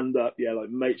to stand up. Yeah,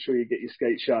 like make sure you get your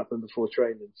skates sharpened before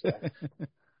training. So.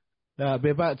 It'd be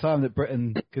about time that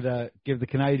Britain could give the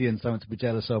Canadians something to be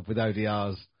jealous of with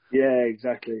ODRs. Yeah,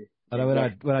 exactly. I know when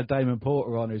I had Damon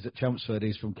Porter on, who's at Chelmsford,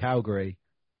 he's from Calgary,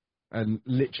 and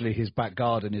literally his back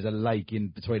garden is a lake in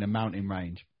between a mountain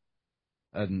range.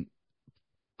 And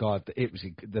God,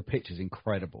 the picture's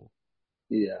incredible.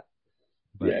 Yeah.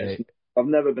 But I've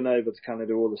never been over to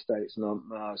Canada or the States, and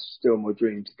it's still my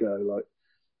dream to go. Like,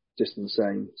 just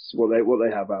insane. What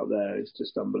they have out there is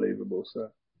just unbelievable. So.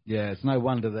 Yeah, it's no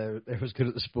wonder they're as good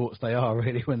at the sports they are,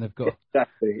 really, when they've got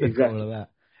exactly all of that.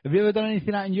 Have you ever done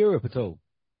anything out in Europe at all?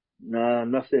 No,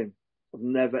 nothing. I've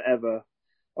never ever.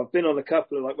 I've been on a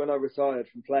couple of, like, when I retired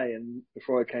from playing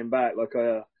before I came back, like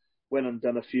I went and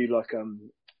done a few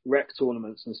rec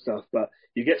tournaments and stuff. But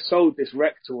you get sold this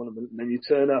rec tournament, and then you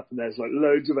turn up and there's like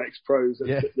loads of ex-pros.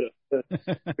 Yeah.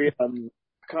 I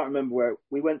can't remember where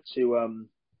we went to.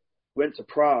 Went to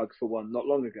Prague for one not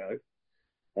long ago,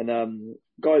 and the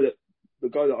guy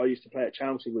that I used to play at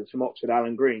Chelsea with from Oxford,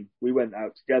 Alan Green, we went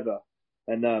out together,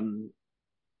 and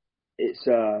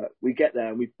we get there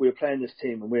and we were playing this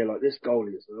team, and we're like, this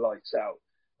goalie is lights out,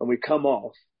 and we come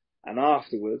off, and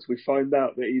afterwards we find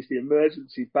out that he's the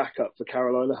emergency backup for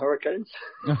Carolina Hurricanes.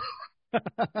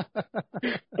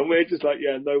 And we're just like,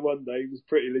 yeah, no wonder, he was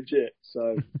pretty legit.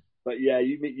 So, but yeah,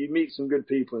 you meet some good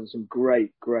people and some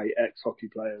great ex-hockey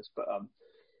players. But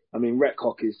I mean, rec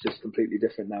hockey is just completely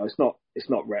different now. It's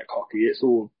not rec hockey. It's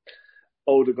all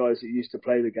older guys that used to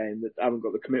play the game that haven't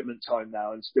got the commitment time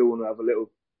now and still want to have a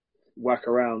little whack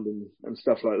around and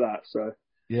stuff like that. So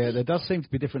yeah, there does seem to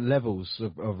be different levels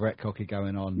of rec hockey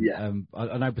going on. Yeah.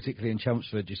 I know particularly in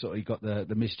Chelmsford, you got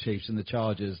the Mischiefs and the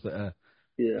Chargers that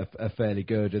are fairly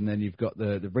good, and then you've got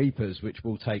the Reapers, which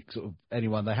will take sort of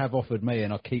anyone. They have offered me,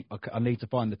 and I need to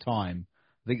find the time.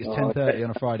 I think it's 10:30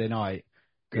 on a Friday night.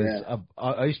 Because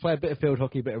I used to play a bit of field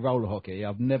hockey, a bit of roller hockey.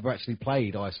 I've never actually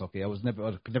played ice hockey. I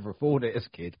could never afford it as a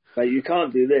kid. But you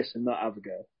can't do this and not have a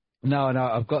go. No,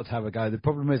 I've got to have a go. The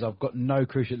problem is I've got no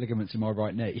cruciate ligaments in my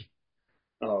right knee.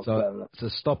 Oh, so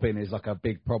stopping is like a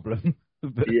big problem for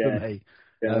me.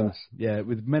 Yeah,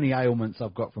 with many ailments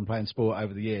I've got from playing sport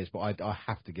over the years, but I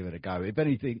have to give it a go. If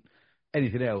anything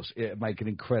else, it'd make an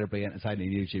incredibly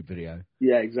entertaining YouTube video.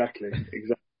 Yeah, exactly.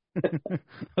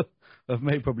 Of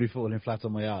me probably falling flat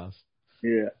on my arse.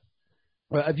 Yeah.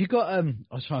 Well, have you got? I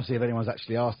was trying to see if anyone's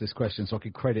actually asked this question, so I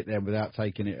could credit them without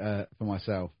taking it for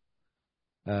myself.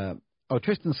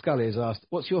 Tristan Scully has asked,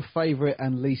 "What's your favourite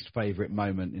and least favourite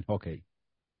moment in hockey?"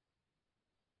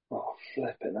 Oh,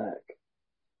 flipping heck!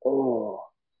 Oh,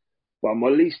 well, my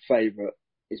least favourite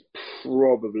is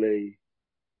probably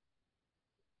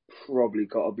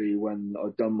got to be when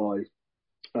I've done my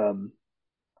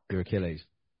Your Achilles.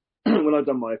 when I've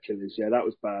done my Achilles. Yeah, that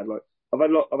was bad. Like I've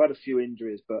had a few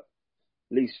injuries, but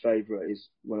least favourite is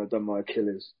when I've done my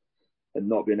Achilles and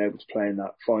not being able to play in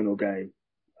that final game.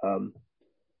 But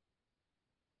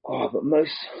my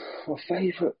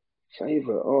favourite.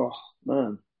 Oh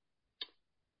man,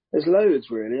 there's loads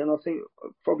really, and I think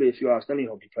probably if you asked any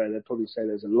hockey player, they'd probably say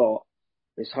there's a lot.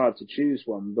 It's hard to choose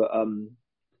one, but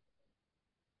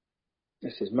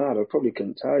this is mad. I probably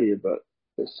couldn't tell you, but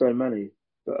there's so many.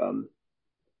 But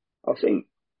I think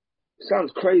it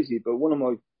sounds crazy, but one of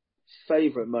my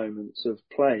favourite moments of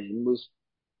playing was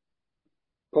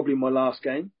probably my last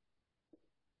game.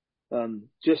 It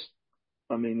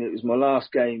was my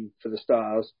last game for the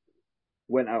Stars.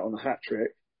 Went out on a hat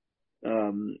trick,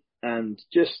 and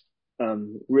just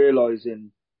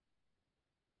realising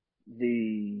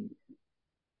the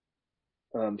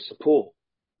support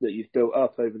that you've built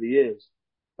up over the years,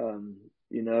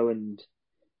 and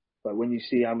like when you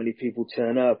see how many people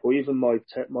turn up, or even my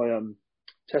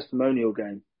testimonial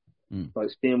game, like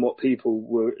seeing what people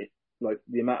were like,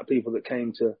 the amount of people that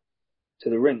came to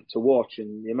the rink to watch,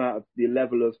 and the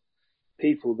level of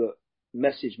people that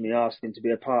messaged me asking to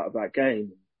be a part of that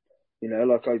game.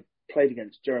 Like I played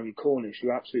against Jeremy Cornish,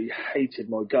 who absolutely hated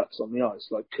my guts on the ice,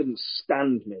 like couldn't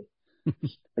stand me. And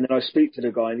then I speak to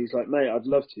the guy and he's like, mate, I'd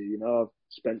love to, I've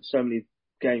spent so many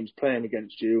games playing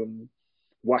against you and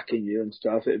whacking you and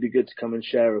stuff. It'd be good to come and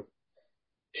share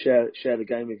the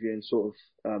game with you and sort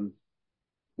of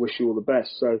wish you all the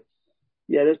best. So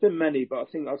yeah, there's been many, but I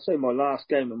think I'd say my last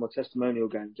game and my testimonial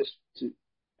game, just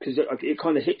because it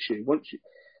kind of hits you once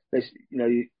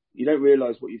you don't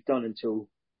realise what you've done until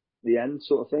the end,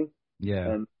 sort of thing. Yeah.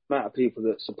 The amount of people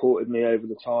that supported me over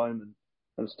the time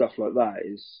and stuff like that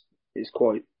is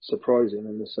quite surprising,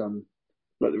 and it's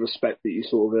like the respect that you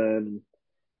sort of earn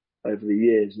over the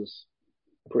years is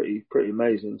pretty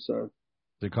amazing. So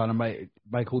to kind of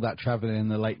make all that travelling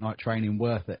and the late night training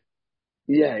worth it.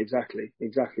 Yeah, exactly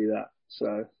that.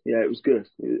 So yeah, it was good.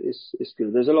 It's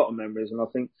good. There's a lot of memories, and I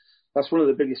think that's one of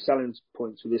the biggest selling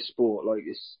points with this sport. Like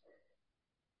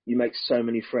you make so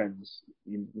many friends,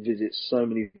 you visit so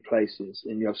many places,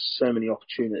 and you have so many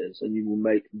opportunities, and you will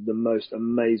make the most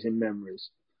amazing memories.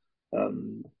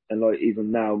 And like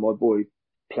even now, my boy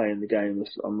playing the game,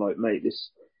 I'm like, mate,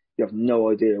 you have no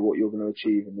idea what you're going to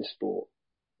achieve in this sport.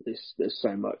 There's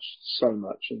so much,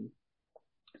 and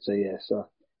so yeah, so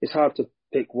it's hard to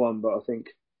pick one, but I think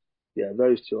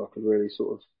those two I could really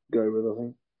sort of go with. I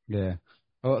think. Yeah.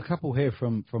 Well, a couple here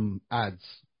from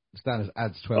Ads. It's down as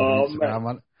Ads12 on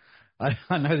Instagram.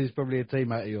 I know there's probably a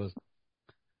teammate of yours.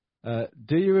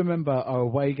 Do you remember our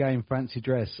away game fancy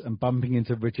dress and bumping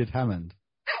into Richard Hammond?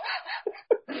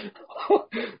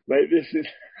 Mate, this is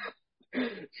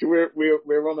so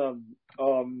we're on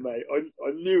mate,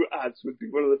 I knew Ads would be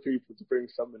one of the people to bring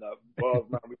something up. Oh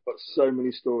man, we've got so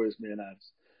many stories, me and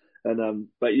Ads. And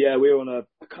but yeah, we were on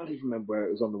I can't even remember where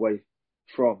it was on the way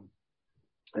from.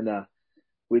 And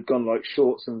we'd gone like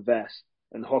shorts and vest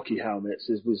and hockey helmets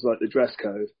was like the dress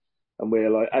code. And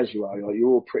we're like, as you are, like, you're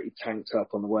all pretty tanked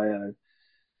up on the way home.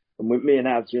 And with me and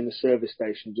Ads are in the service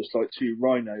station, just like two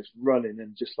rhinos running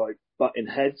and just like butting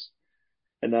heads.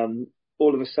 And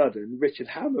all of a sudden, Richard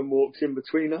Hammond walks in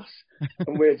between us,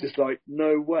 and we're just like,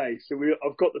 no way. So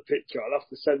I've got the picture. I'll have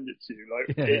to send it to you.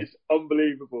 Like, It's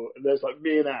unbelievable. And there's like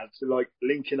me and Ads are like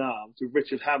linking arms with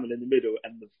Richard Hammond in the middle,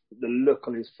 and the look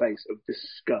on his face of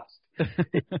disgust.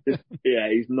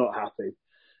 He's not happy.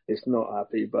 It's not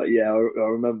happy. But yeah, I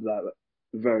remember that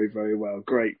very, very well.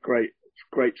 Great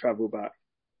travel back.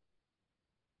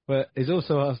 But it's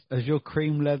also asked, has your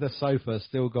cream leather sofa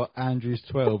still got Andrews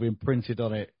 12 imprinted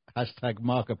on it?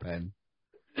 #marker pen.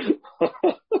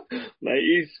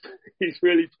 Mate, he's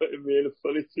really putting me in a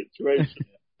funny situation.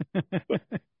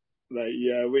 Mate,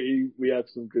 yeah, we had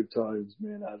some good times,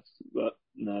 me and Ads. But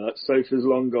no, that sofa's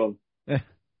long gone.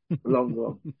 Long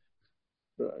gone.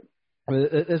 Right. Well,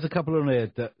 there's a couple on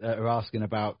here that are asking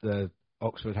about the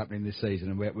Oxford happening this season,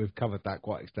 and we've covered that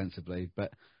quite extensively.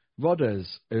 But Rodders,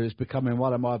 who is becoming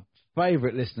one of my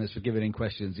favourite listeners for giving in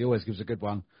questions, he always gives a good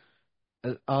one,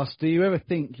 asked, do you ever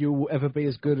think you'll ever be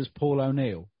as good as Paul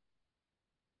O'Neill?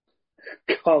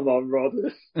 Come on,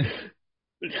 Rodders.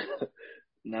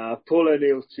 Nah, Paul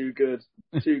O'Neill's too good.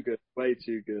 Too good. Way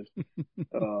too good.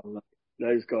 Oh, man.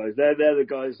 Those guys. They're the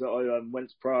guys that I went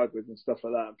to Prague with and stuff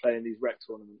like that and playing these rec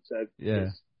tournaments.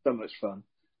 It's so much fun.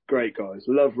 Great guys.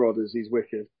 Love Rodders. He's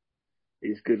wicked.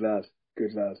 He's a good lad.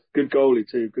 Good lad. Good goalie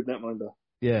too. Good netminder.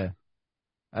 Yeah.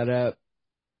 And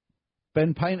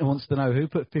Ben Painter wants to know who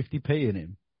put 50p in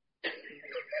him.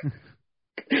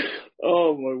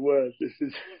 Oh my word!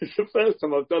 It's the first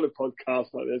time I've done a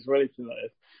podcast like this or anything like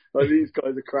this. Like these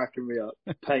guys are cracking me up.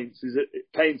 Paints is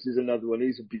another one.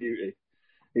 He's a beauty.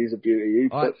 He's a beauty. He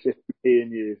put 50p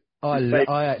in you.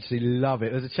 I actually love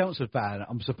it. As a Chelmsford fan,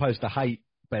 I'm supposed to hate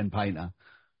Ben Painter.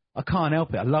 I can't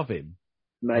help it. I love him.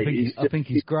 Mate, I think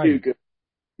he's great. Too good.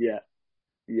 Yeah.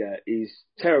 He's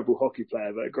a terrible hockey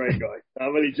player, but a great guy. I'm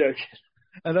only joking.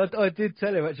 And I did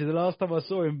tell him, actually, the last time I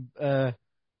saw him, I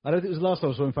don't think it was the last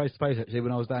time I saw him face to face, actually,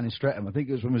 when I was down in Streatham. I think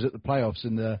it was when we was at the playoffs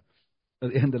at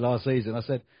the end of last season. I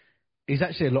said, he's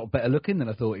actually a lot better looking than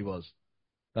I thought he was.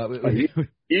 He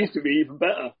used to be even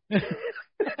better.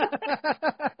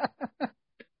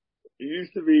 He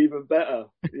used to be even better.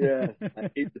 Yeah.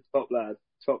 He's the top lad,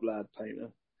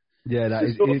 Painter. Yeah, that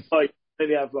is. Like,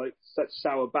 you have like such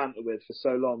sour banter with for so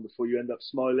long before you end up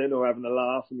smiling or having a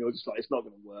laugh, and you're just like, it's not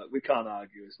going to work. We can't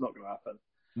argue. It's not going to happen.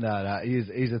 No,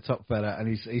 he's a top fella, and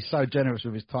he's so generous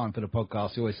with his time for the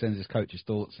podcast. He always sends his coach's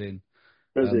thoughts in.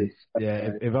 Does he?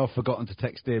 Yeah. If I've forgotten to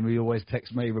text him, he always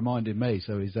texts me, reminding me.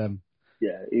 So he's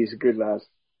he's a good lad.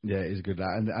 Yeah, he's a good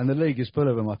lad, and the league is full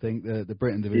of them. I think the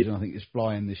Britain division, I think, is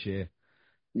flying this year.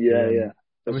 Yeah.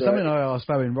 There was something I asked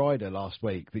Owen Ryder last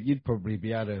week that you'd probably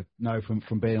be able to know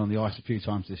from being on the ice a few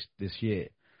times this year.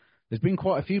 There's been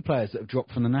quite a few players that have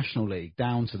dropped from the National League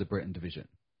down to the Britain division.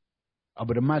 I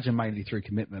would imagine mainly through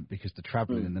commitment, because the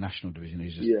travelling in the National division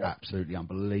is just absolutely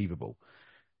unbelievable.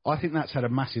 I think that's had a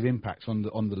massive impact on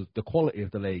the quality of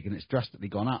the league, and it's drastically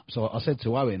gone up. So I said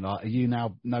to Owen, like, are you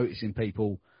now noticing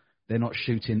people, they're not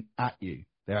shooting at you,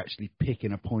 they're actually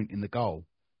picking a point in the goal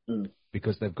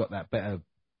because they've got that better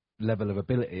level of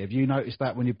ability? Have you noticed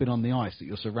that when you've been on the ice, that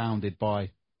you're surrounded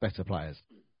by better players?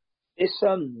 It's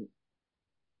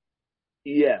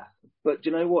but do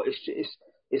you know what?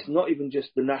 It's not even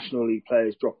just the National League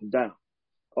players dropping down.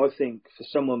 I think for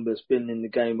someone that's been in the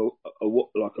game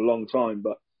like a long time,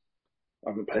 but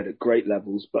I haven't played at great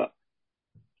levels, but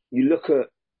you look at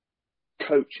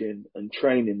coaching and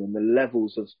training and the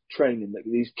levels of training that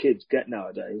these kids get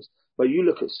nowadays. But you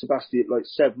look at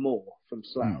Seb Moore from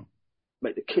Slough.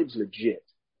 Mate, the kid's legit.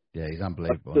 Yeah, he's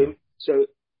unbelievable. So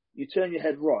you turn your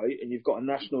head right and you've got a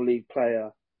National League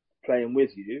player playing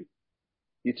with you.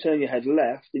 You turn your head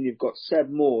left and you've got Seb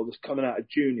Moore that's coming out of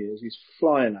juniors. He's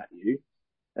flying at you.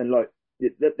 And like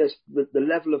the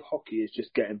level of hockey is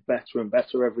just getting better and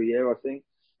better every year, I think.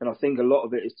 And I think a lot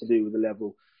of it is to do with the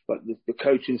level. Like the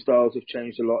coaching styles have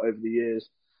changed a lot over the years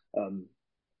and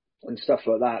stuff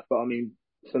like that. But I mean,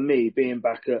 for me, being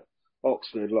back at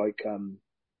Oxford, like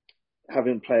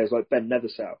having players like Ben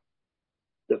Nethersow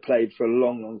that played for a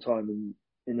long, long time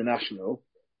in the National,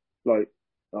 like,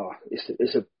 it'll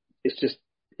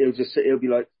be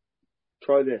like,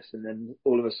 try this, and then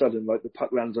all of a sudden, like, the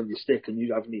puck lands on your stick and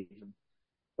you haven't even,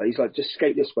 like, he's like, just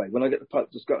skate this way. When I get the puck,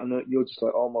 just go, and you're just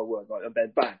like, oh my word, like, and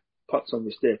then bang, puck's on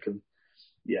your stick, and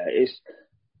yeah, it's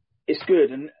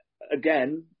good. And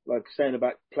again, like saying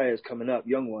about players coming up,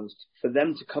 young ones, for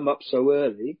them to come up so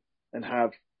early and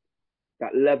have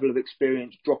that level of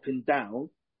experience dropping down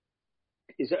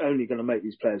is only going to make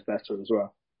these players better as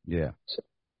well. Yeah. So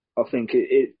I think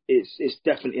it's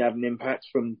definitely had an impact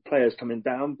from players coming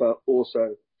down, but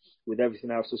also with everything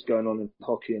else that's going on in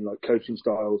hockey and like coaching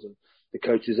styles and the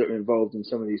coaches that are involved in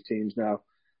some of these teams now,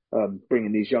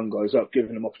 bringing these young guys up,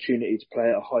 giving them opportunity to play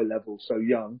at a high level so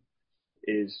young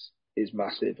is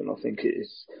massive. And I think it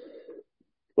is,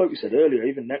 like we said earlier,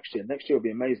 even next year will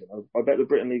be amazing. I bet the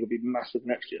Britain League will be massive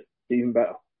next year, even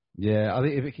better. Yeah, I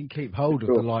think if it can keep hold of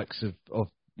the likes of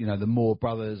the Moore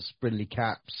brothers, Brindley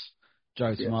Caps,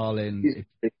 Joe Smarlin,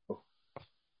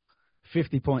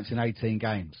 50 points in 18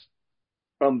 games.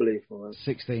 Unbelievable, man.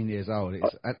 16 years old.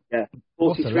 Yeah.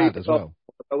 What's a lad as well.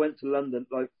 I went to London,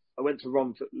 I went to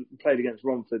Romford, played against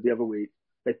Romford the other week.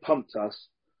 They pumped us,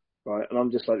 right? And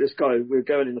I'm just like, this guy, we're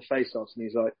going in the face-offs, and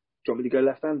he's like, do you want me to go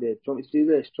left-handed? Do you want me to do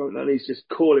this? And he's just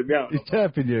calling me out. He's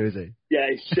chirping you, is he? Yeah,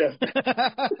 he's chirping.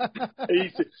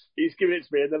 he's giving it to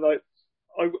me, and then like,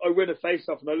 I win a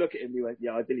face-off, and I look at him, and he went,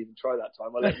 yeah, I didn't even try that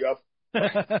time. I let you have.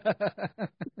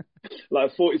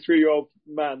 Like a 43-year-old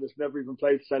man that's never even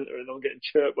played centre, and I'm getting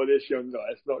chirped by this young guy.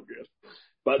 It's not good.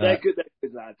 But they're good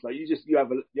lads. Like you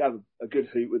have a good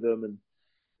hoot with them, and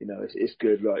it's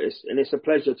good. Like it's a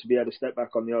pleasure to be able to step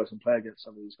back on the ice and play against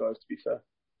some of these guys. To be fair.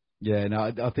 Yeah, no,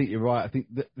 I think you're right. I think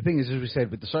the thing is, as we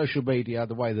said, with the social media,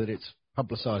 the way that it's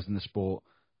publicised in the sport,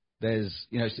 there's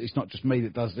it's not just me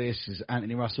that does this. There's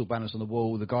Anthony Russell, banners on the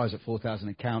wall, the guys at 4,000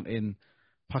 and counting,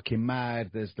 Pucking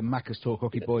Mad. There's the Macca's Talk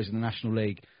Hockey Boys in the National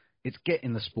League. It's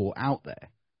getting the sport out there.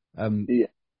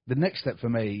 The next step for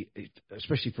me,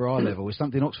 especially for our level, is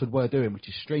something Oxford were doing, which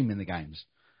is streaming the games.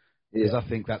 because I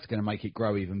think that's going to make it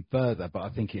grow even further. But I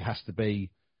think it has to be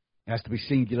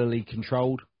singularly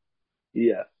controlled.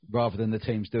 Yeah. Rather than the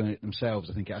teams doing it themselves,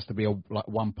 I think it has to be like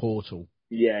one portal.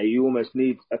 Yeah, you almost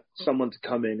need someone to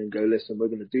come in and go, listen, we're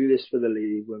going to do this for the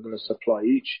league. We're going to supply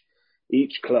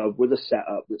each club with a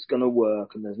setup that's going to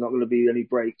work, and there's not going to be any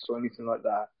breaks or anything like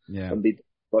that, and be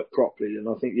like properly. And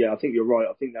I think you're right.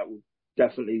 I think that will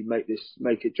definitely make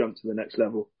it jump to the next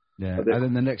level. Yeah, and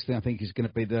then the next thing I think is going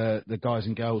to be the guys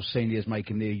and girls seniors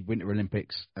making the Winter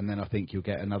Olympics, and then I think you'll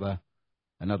get another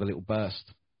little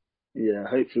burst. Yeah,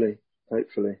 hopefully.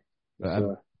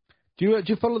 Do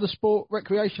you follow the sport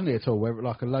recreationally at all, whether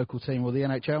like a local team or the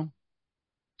NHL?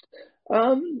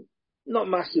 Not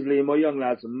massively. My young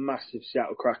lad's a massive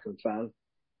Seattle Kraken fan.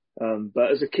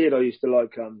 But as a kid, I used to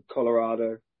like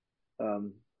Colorado.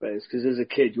 But it's because as a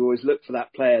kid, you always look for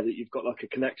that player that you've got like a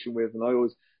connection with. And I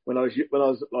always, when I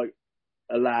was like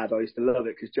a lad, I used to love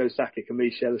it because Joe Sakic and me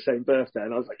share the same birthday,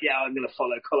 and I was like, yeah, I'm going to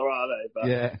follow Colorado. But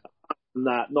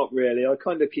not really. I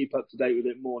kind of keep up to date with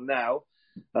it more now.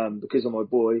 Because of my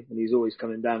boy, and he's always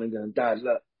coming down and going, Dad,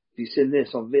 look, have you seen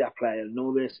this on Viaplay and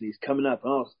all this? And he's coming up,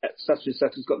 and such and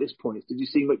such has got this point. Did you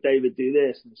see McDavid do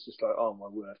this? And it's just like, oh my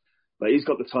word. But he's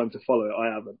got the time to follow it.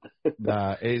 I haven't.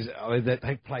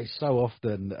 They play so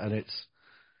often, and it's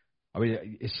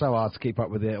so hard to keep up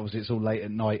with it. Obviously, it's all late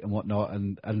at night and whatnot.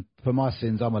 And for my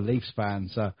sins, I'm a Leafs fan,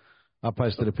 so I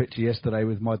posted a picture yesterday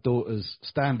with my daughter's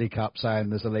Stanley Cup saying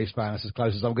there's a Leafs fan. That's as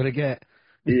close as I'm going to get.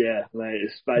 Yeah, mate,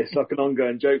 it's like an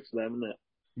ongoing joke for them, isn't it?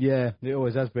 Yeah, it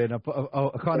always has been. I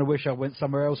kind of wish I went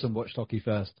somewhere else and watched hockey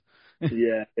first.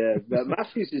 yeah. But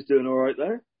Matthews is doing all right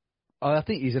there. I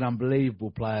think he's an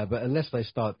unbelievable player, but unless they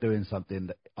start doing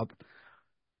something, I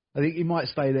think he might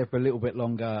stay there for a little bit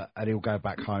longer and he'll go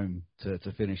back home to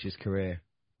finish his career.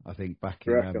 I think back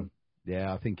in,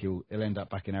 I think he'll end up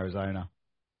back in Arizona.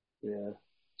 Yeah,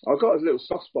 I've got a little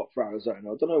soft spot for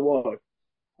Arizona. I don't know why.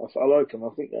 I like them. I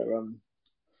think they're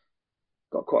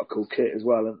got quite a cool kit as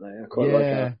well, haven't they? I quite like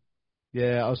that.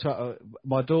 Yeah. I was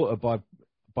my daughter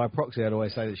by proxy, I'd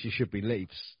always say that she should be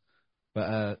Leafs,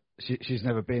 but she's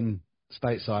never been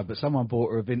stateside. But someone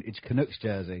bought her a vintage Canucks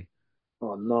jersey.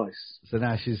 Oh, nice. So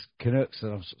now she's Canucks,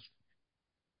 and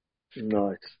I'm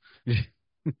nice.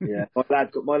 Yeah,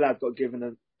 my lad got given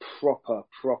a proper.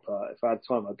 If I had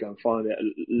time, I'd go and find it. A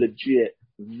legit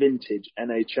vintage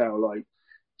NHL like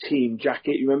team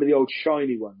jacket. You remember the old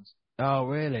shiny ones? Oh,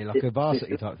 really? Like a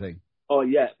varsity type thing? Oh,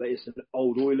 yeah, but it's an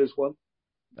old Oilers one.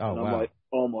 Oh, and wow. I'm like,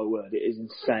 oh, my word, it is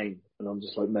insane. And I'm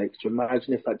just like, mate, could you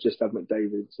imagine if that just had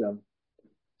McDavid's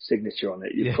signature on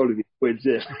it? You'd probably be quids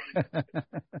in.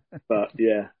 but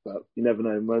you never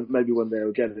know. Maybe one day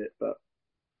I'll get it. But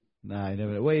no, you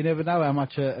never know. Well, you never know how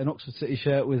much an Oxford City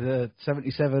shirt with a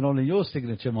 77 on in your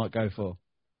signature might go for.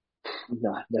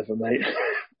 Nah, never, mate.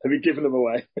 Have you given them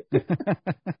away?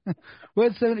 Where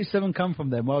did 77 come from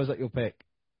then? Why was that your pick?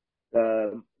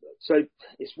 So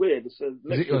it's weird.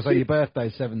 So your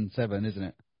birthday's 7/7, isn't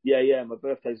it? Yeah. My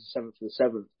birthday's the 7th of the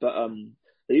 7th. But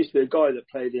there used to be a guy that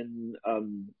played in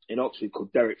Oxford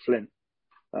called Derek Flint,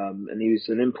 and he was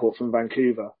an import from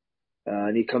Vancouver.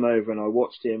 And he come over, and I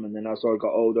watched him. And then as I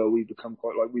got older, we become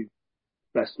quite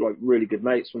really good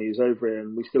mates when he was over here,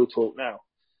 and we still talk now.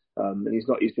 And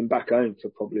he's been back home for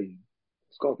probably,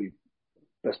 it's got to be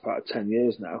best part of 10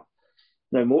 years now.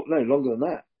 Longer than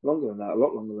that, a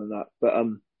lot longer than that. But I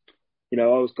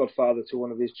was godfather to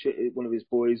one of his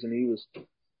boys, and he was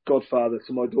godfather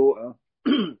to my daughter.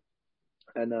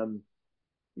 and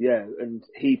and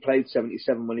he played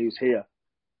 77 when he was here.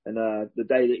 And the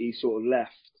day that he sort of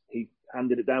left, he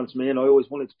handed it down to me, and I always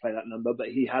wanted to play that number, but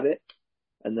he had it.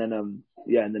 And then and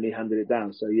then he handed it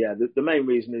down. So the main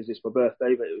reason is it's my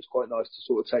birthday, but it was quite nice to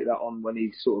sort of take that on when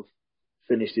he sort of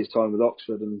finished his time with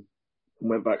Oxford and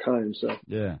went back home. So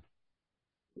yeah,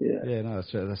 no,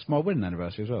 that's my wedding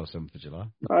anniversary as well, 7th of July.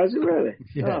 Oh, is it really?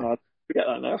 Yeah, I forget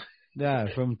that now.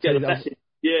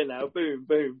 Yeah, now, boom.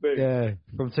 Yeah,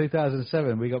 from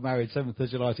 2007, we got married 7th of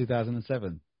July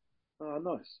 2007. Oh,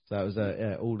 nice. So it was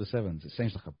all the 7s. It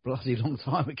seems like a bloody long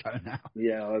time ago now.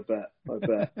 Yeah, I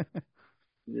bet.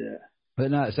 Yeah. But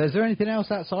no, so is there anything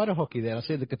else outside of hockey then? I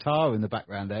see the guitar in the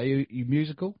background there. You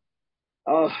musical?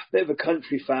 Oh, bit of a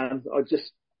country fan.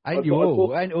 Ain't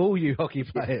all you hockey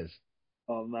players?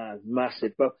 Oh man,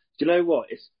 massive. But do you know what?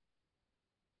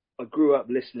 I grew up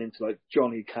listening to like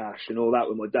Johnny Cash and all that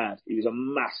with my dad. He was a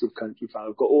massive country fan.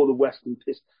 I've got all the Western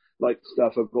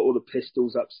stuff. I've got all the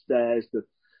Pistols upstairs, the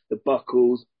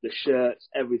buckles, the shirts,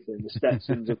 everything, the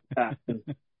Stetsons and that. And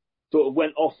sort of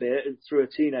went off it through a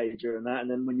teenager and that. And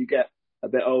then when you get a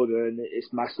bit older, and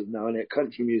it's massive now, and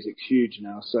country music's huge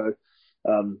now. So,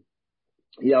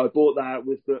 I bought that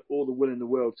with all the will in the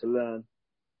world to learn.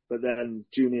 But then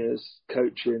juniors,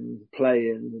 coaching,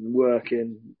 playing and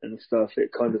working and stuff,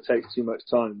 it kind of takes too much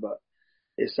time. But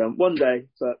it's one day.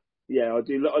 But yeah, I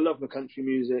love my country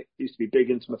music. Used to be big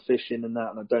into my fishing and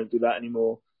that, and I don't do that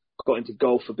anymore. Got into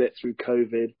golf a bit through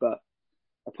COVID, but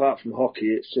apart from hockey,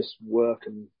 it's just work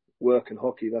and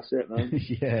hockey. That's it, man.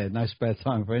 Yeah, no spare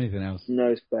time for anything else.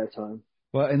 No spare time.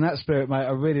 Well, in that spirit, mate,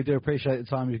 I really do appreciate the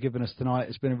time you've given us tonight.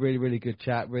 It's been a really, really good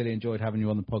chat. Really enjoyed having you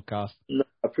on the podcast. No,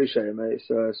 I appreciate it, mate.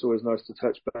 It's always nice to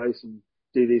touch base and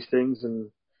do these things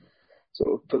and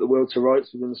sort of put the world to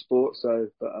rights within the sport.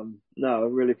 But no, I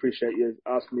really appreciate you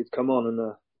asking me to come on and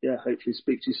hopefully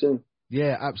speak to you soon.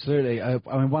 Yeah, absolutely.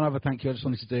 One other thank you I just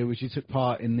wanted to do was you took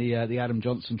part in the Adam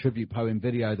Johnson tribute poem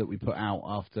video that we put out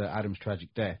after Adam's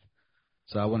tragic death.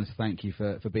 So I wanted to thank you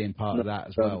for being part of that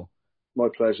as well. My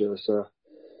pleasure. It's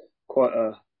quite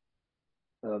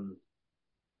an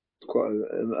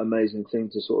amazing thing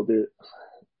to sort of be,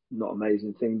 not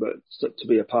amazing thing, but to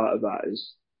be a part of that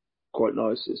is quite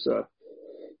nice. It's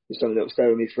something that will stay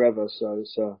with me forever. So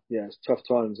it's tough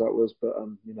times that was, but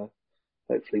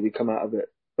hopefully we come out of it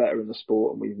better in the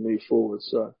sport and we move forward.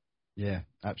 So yeah,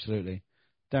 absolutely.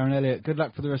 Darren Elliott, good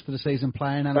luck for the rest of the season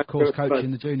playing and of course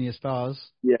coaching the junior stars.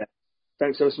 Yeah,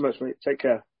 thanks ever so much, mate. Take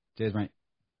care. Cheers, mate.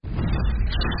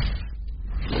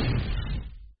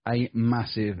 A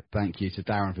massive thank you to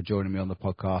Darren for joining me on the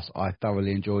podcast. I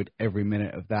thoroughly enjoyed every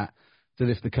minute of that. To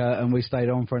lift the curtain, we stayed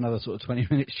on for another sort of 20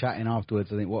 minutes chatting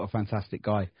afterwards. I think what a fantastic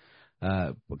guy.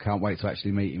 Can't wait to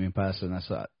actually meet him in person. That's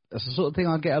the sort of thing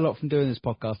I get a lot from doing this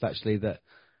podcast, actually, that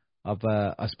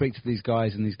I speak to these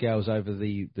guys and these girls over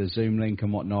the Zoom link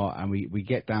and whatnot, and we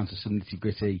get down to some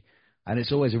nitty-gritty, and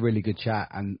it's always a really good chat,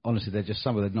 and honestly, they're just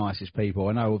some of the nicest people.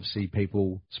 I know, obviously,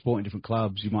 people supporting different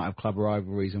clubs, you might have club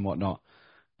rivalries and whatnot,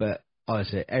 but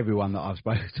honestly, everyone that I've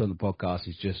spoken to on the podcast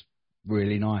is just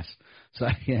really nice. So,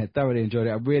 yeah, thoroughly enjoyed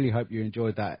it. I really hope you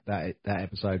enjoyed that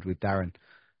episode with Darren.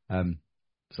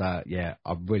 So, yeah,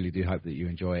 I really do hope that you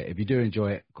enjoy it. If you do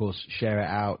enjoy it, of course, share it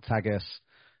out, tag us,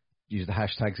 use the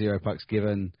hashtag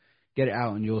 #0pucksgiven, get it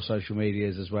out on your social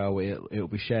medias as well. It'll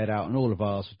be shared out on all of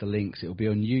ours with the links. It'll be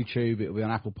on YouTube, it'll be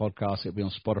on Apple Podcasts, it'll be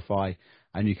on Spotify,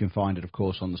 and you can find it, of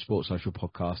course, on the Sports Social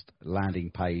Podcast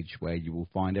landing page where you will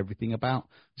find everything about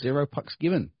 0 Pucks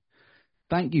Given.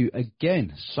 Thank you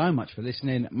again so much for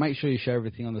listening. Make sure you share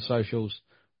everything on the socials.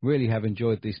 Really have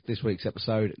enjoyed this week's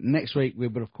episode. Next week, we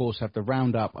will, of course, have the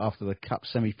roundup after the Cup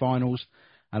semi-finals.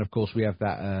 And, of course, we have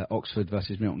that Oxford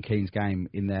versus Milton Keynes game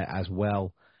in there as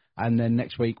well. And then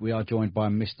next week, we are joined by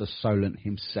Mr. Solent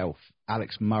himself.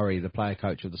 Alex Murray, the player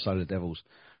coach of the Solar Devils,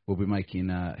 will be making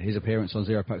his appearance on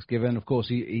 0 Pucks Given. Of course,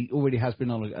 he already has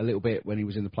been on a little bit when he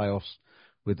was in the playoffs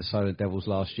with the Solar Devils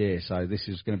last year. So this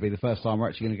is going to be the first time we're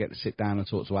actually going to get to sit down and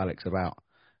talk to Alex about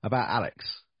Alex.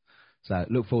 So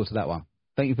look forward to that one.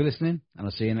 Thank you for listening, and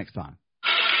I'll see you next time.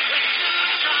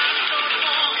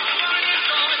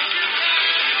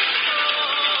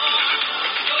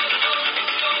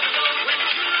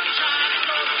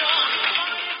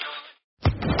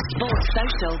 Sports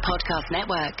Social Podcast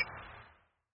Network.